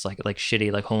was just like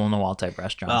shitty, like hole in the wall type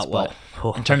restaurants. But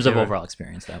in terms of overall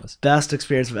experience, that was best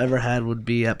experience I've ever had would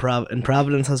be at in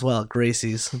Providence as well,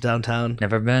 Gracie's downtown.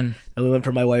 never been. And we went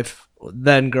for my wife,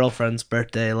 then girlfriend's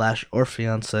birthday or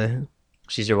fiance.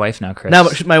 She's your wife now, Chris. Now,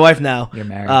 my wife now. You're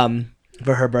married.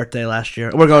 For her birthday last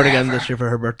year. We're going again this year for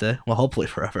her birthday. Well, hopefully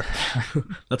forever.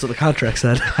 That's what the contract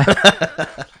said.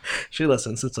 She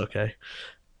listens. It's okay.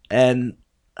 And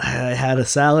I had a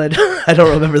salad. I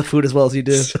don't remember the food as well as you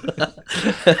do.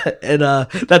 And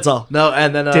that's all. No,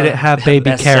 and then Did it have baby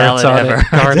Best carrots salad on ever.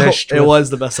 it, garnished? It with- was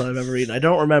the best salad I've ever eaten. I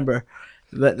don't remember.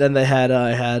 But then I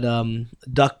had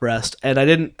duck breast, and I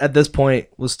didn't at this point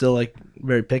was still like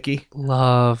very picky.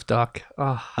 Love duck.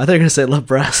 Oh, I thought you were gonna say love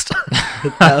breast.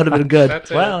 That would have been good.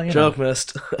 that's it. Well, Joke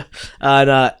missed.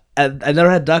 And I never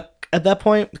had duck at that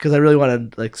point because I really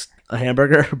wanted like a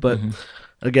hamburger. But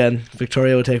again,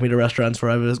 Victoria would take me to restaurants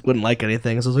where I wouldn't like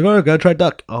anything. So I was like, oh, I gotta try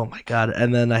duck. Oh my god!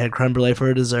 And then I had creme brulee for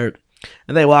a dessert.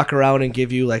 And they walk around and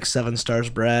give you like 7 stars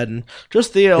bread and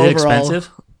just the Is it overall. expensive?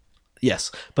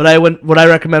 Yes, but what I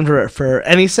recommend for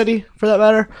any city for that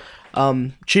matter,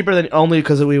 Cheaper than only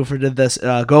because we did this.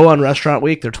 Go on Restaurant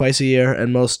Week. They're twice a year,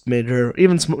 and most major,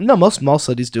 most small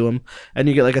cities do them. And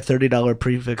you get like a $30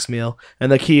 prefix meal.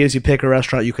 And the key is you pick a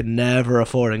restaurant you could never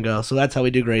afford and go. So that's how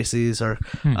we do Gracie's or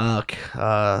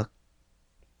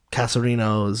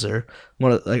Casarino's or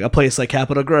like a place like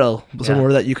Capitol Grill,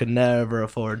 somewhere that you could never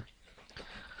afford.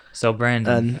 So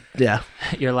Brandon, And yeah,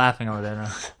 you're laughing over there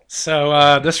now.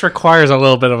 So this requires a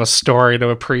little bit of a story to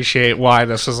appreciate why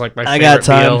this was like my I got favorite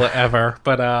time. meal ever.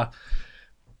 But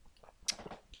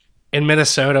in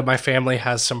Minnesota, my family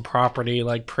has some property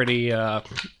like pretty up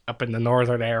in the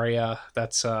northern area.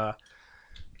 That's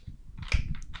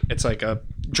it's like a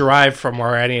drive from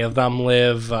where any of them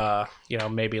live.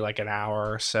 Maybe like an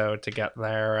hour or so to get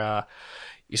there.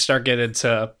 You start getting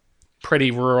to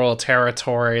pretty rural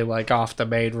territory, like off the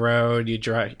main road. You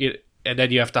drive, and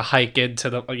then you have to hike into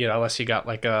the, unless you got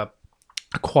like a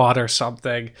quad or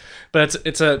something. But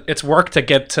it's work to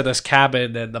get to this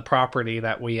cabin and the property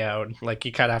that we own. Like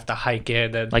you kind of have to hike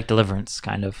in and Like Deliverance,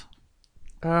 kind of.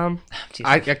 I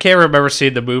can't remember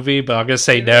seeing the movie, but I'm gonna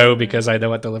say no because I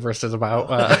know what Deliverance is about.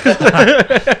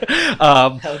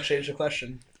 that would change the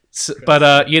question.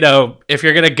 But if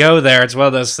you're gonna go there, it's one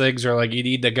of those things where like you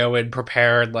need to go in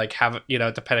prepared, like have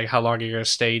depending how long you're gonna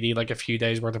stay, you need like a few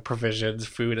days worth of provisions,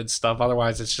 food and stuff.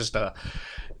 Otherwise, it's just a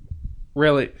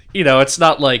really it's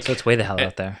not like So it's way the hell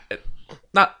out there.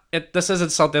 this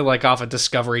isn't something like off a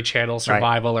Discovery Channel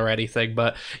survival or anything,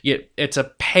 but it's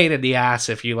a pain in the ass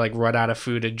if you like run out of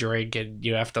food and drink and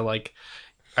you have to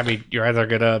you're either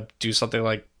gonna do something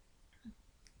like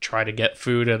try to get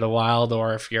food in the wild,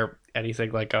 or if you're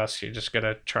anything like us, you're just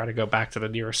gonna try to go back to the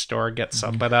nearest store and get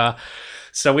some. But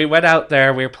so we went out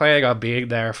there. We were planning on being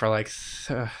there for like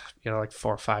 4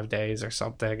 or 5 days or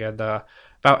something, and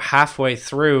about halfway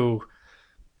through,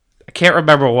 I can't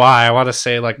remember why. I want to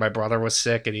say like my brother was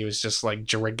sick and he was just like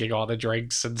drinking all the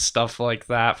drinks and stuff like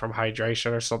that from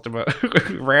hydration or something. But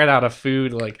we ran out of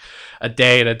food like a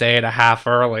day and a half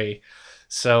early,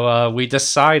 so we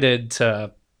decided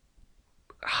to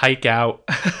hike out,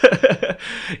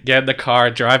 get in the car,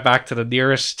 drive back to the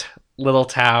nearest little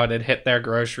town and hit their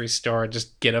grocery store and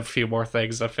just get a few more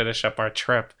things to finish up our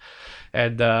trip.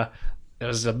 And it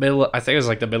was I think it was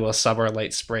like the middle of summer,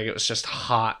 late spring. It was just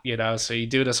hot, so you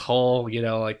do this whole,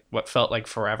 like what felt like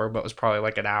forever, but was probably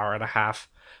like an hour and a half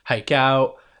hike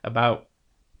out, about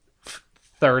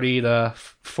 30 to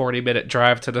 40-minute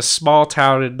drive to the small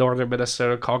town in northern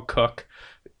Minnesota called Cook.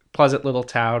 Pleasant little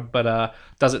town, but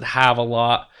doesn't have a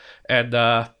lot.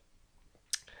 And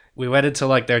we went into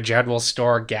like their general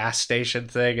store gas station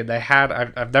thing, and they had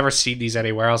I've never seen these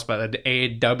anywhere else, but an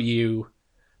A&W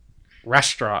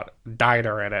restaurant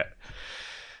diner in it.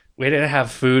 We didn't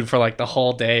have food for like the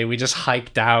whole day. We just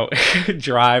hiked out,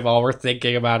 drive. All we're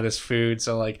thinking about is food.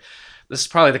 So like, this is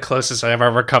probably the closest I've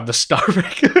ever come to starving,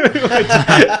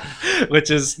 which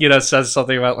is, says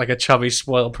something about like a chubby,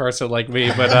 spoiled person like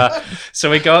me. But so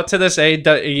we go up to this,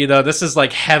 this is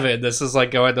like heaven. This is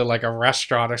like going to like a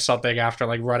restaurant or something after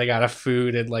like running out of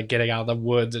food and like getting out of the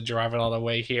woods and driving all the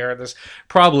way here. And there's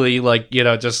probably like,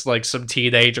 just like some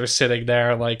teenagers sitting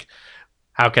there like,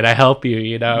 how can I help you?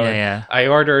 Yeah. I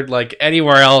ordered like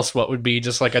anywhere else what would be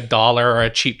just like $1 or a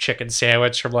cheap chicken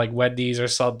sandwich from like Wendy's or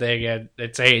something, and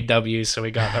it's A&W, so we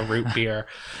got a root beer.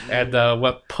 And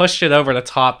what pushed it over the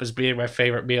top as being my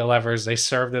favorite meal ever is they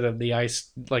served it in the ice,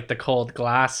 like the cold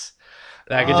glass.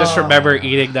 And I can just remember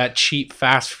eating that cheap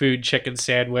fast food chicken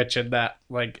sandwich and that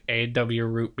like A&W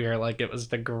root beer like it was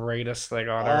the greatest thing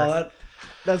on earth.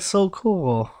 That's so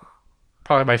cool.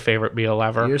 Probably my favorite meal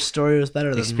ever. Your story was better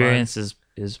than Experience mine.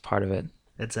 is part of it.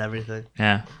 It's everything.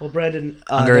 Yeah. Well, Brandon,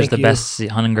 Hunger is thank the you. best.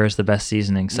 Hunger is the best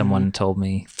seasoning. Someone told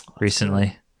me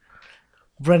recently.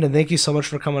 Brendan, thank you so much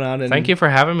for coming on. And Thank you for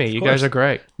having me. You course. guys are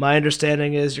great. My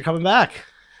understanding is you're coming back.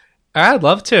 I'd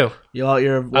love to.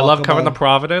 You're I love coming to on.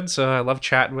 Providence. I love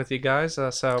chatting with you guys.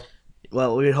 So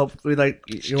Well,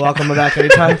 you're welcome back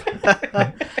anytime.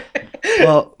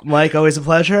 Well, Mike, always a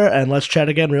pleasure, and let's chat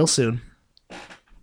again real soon.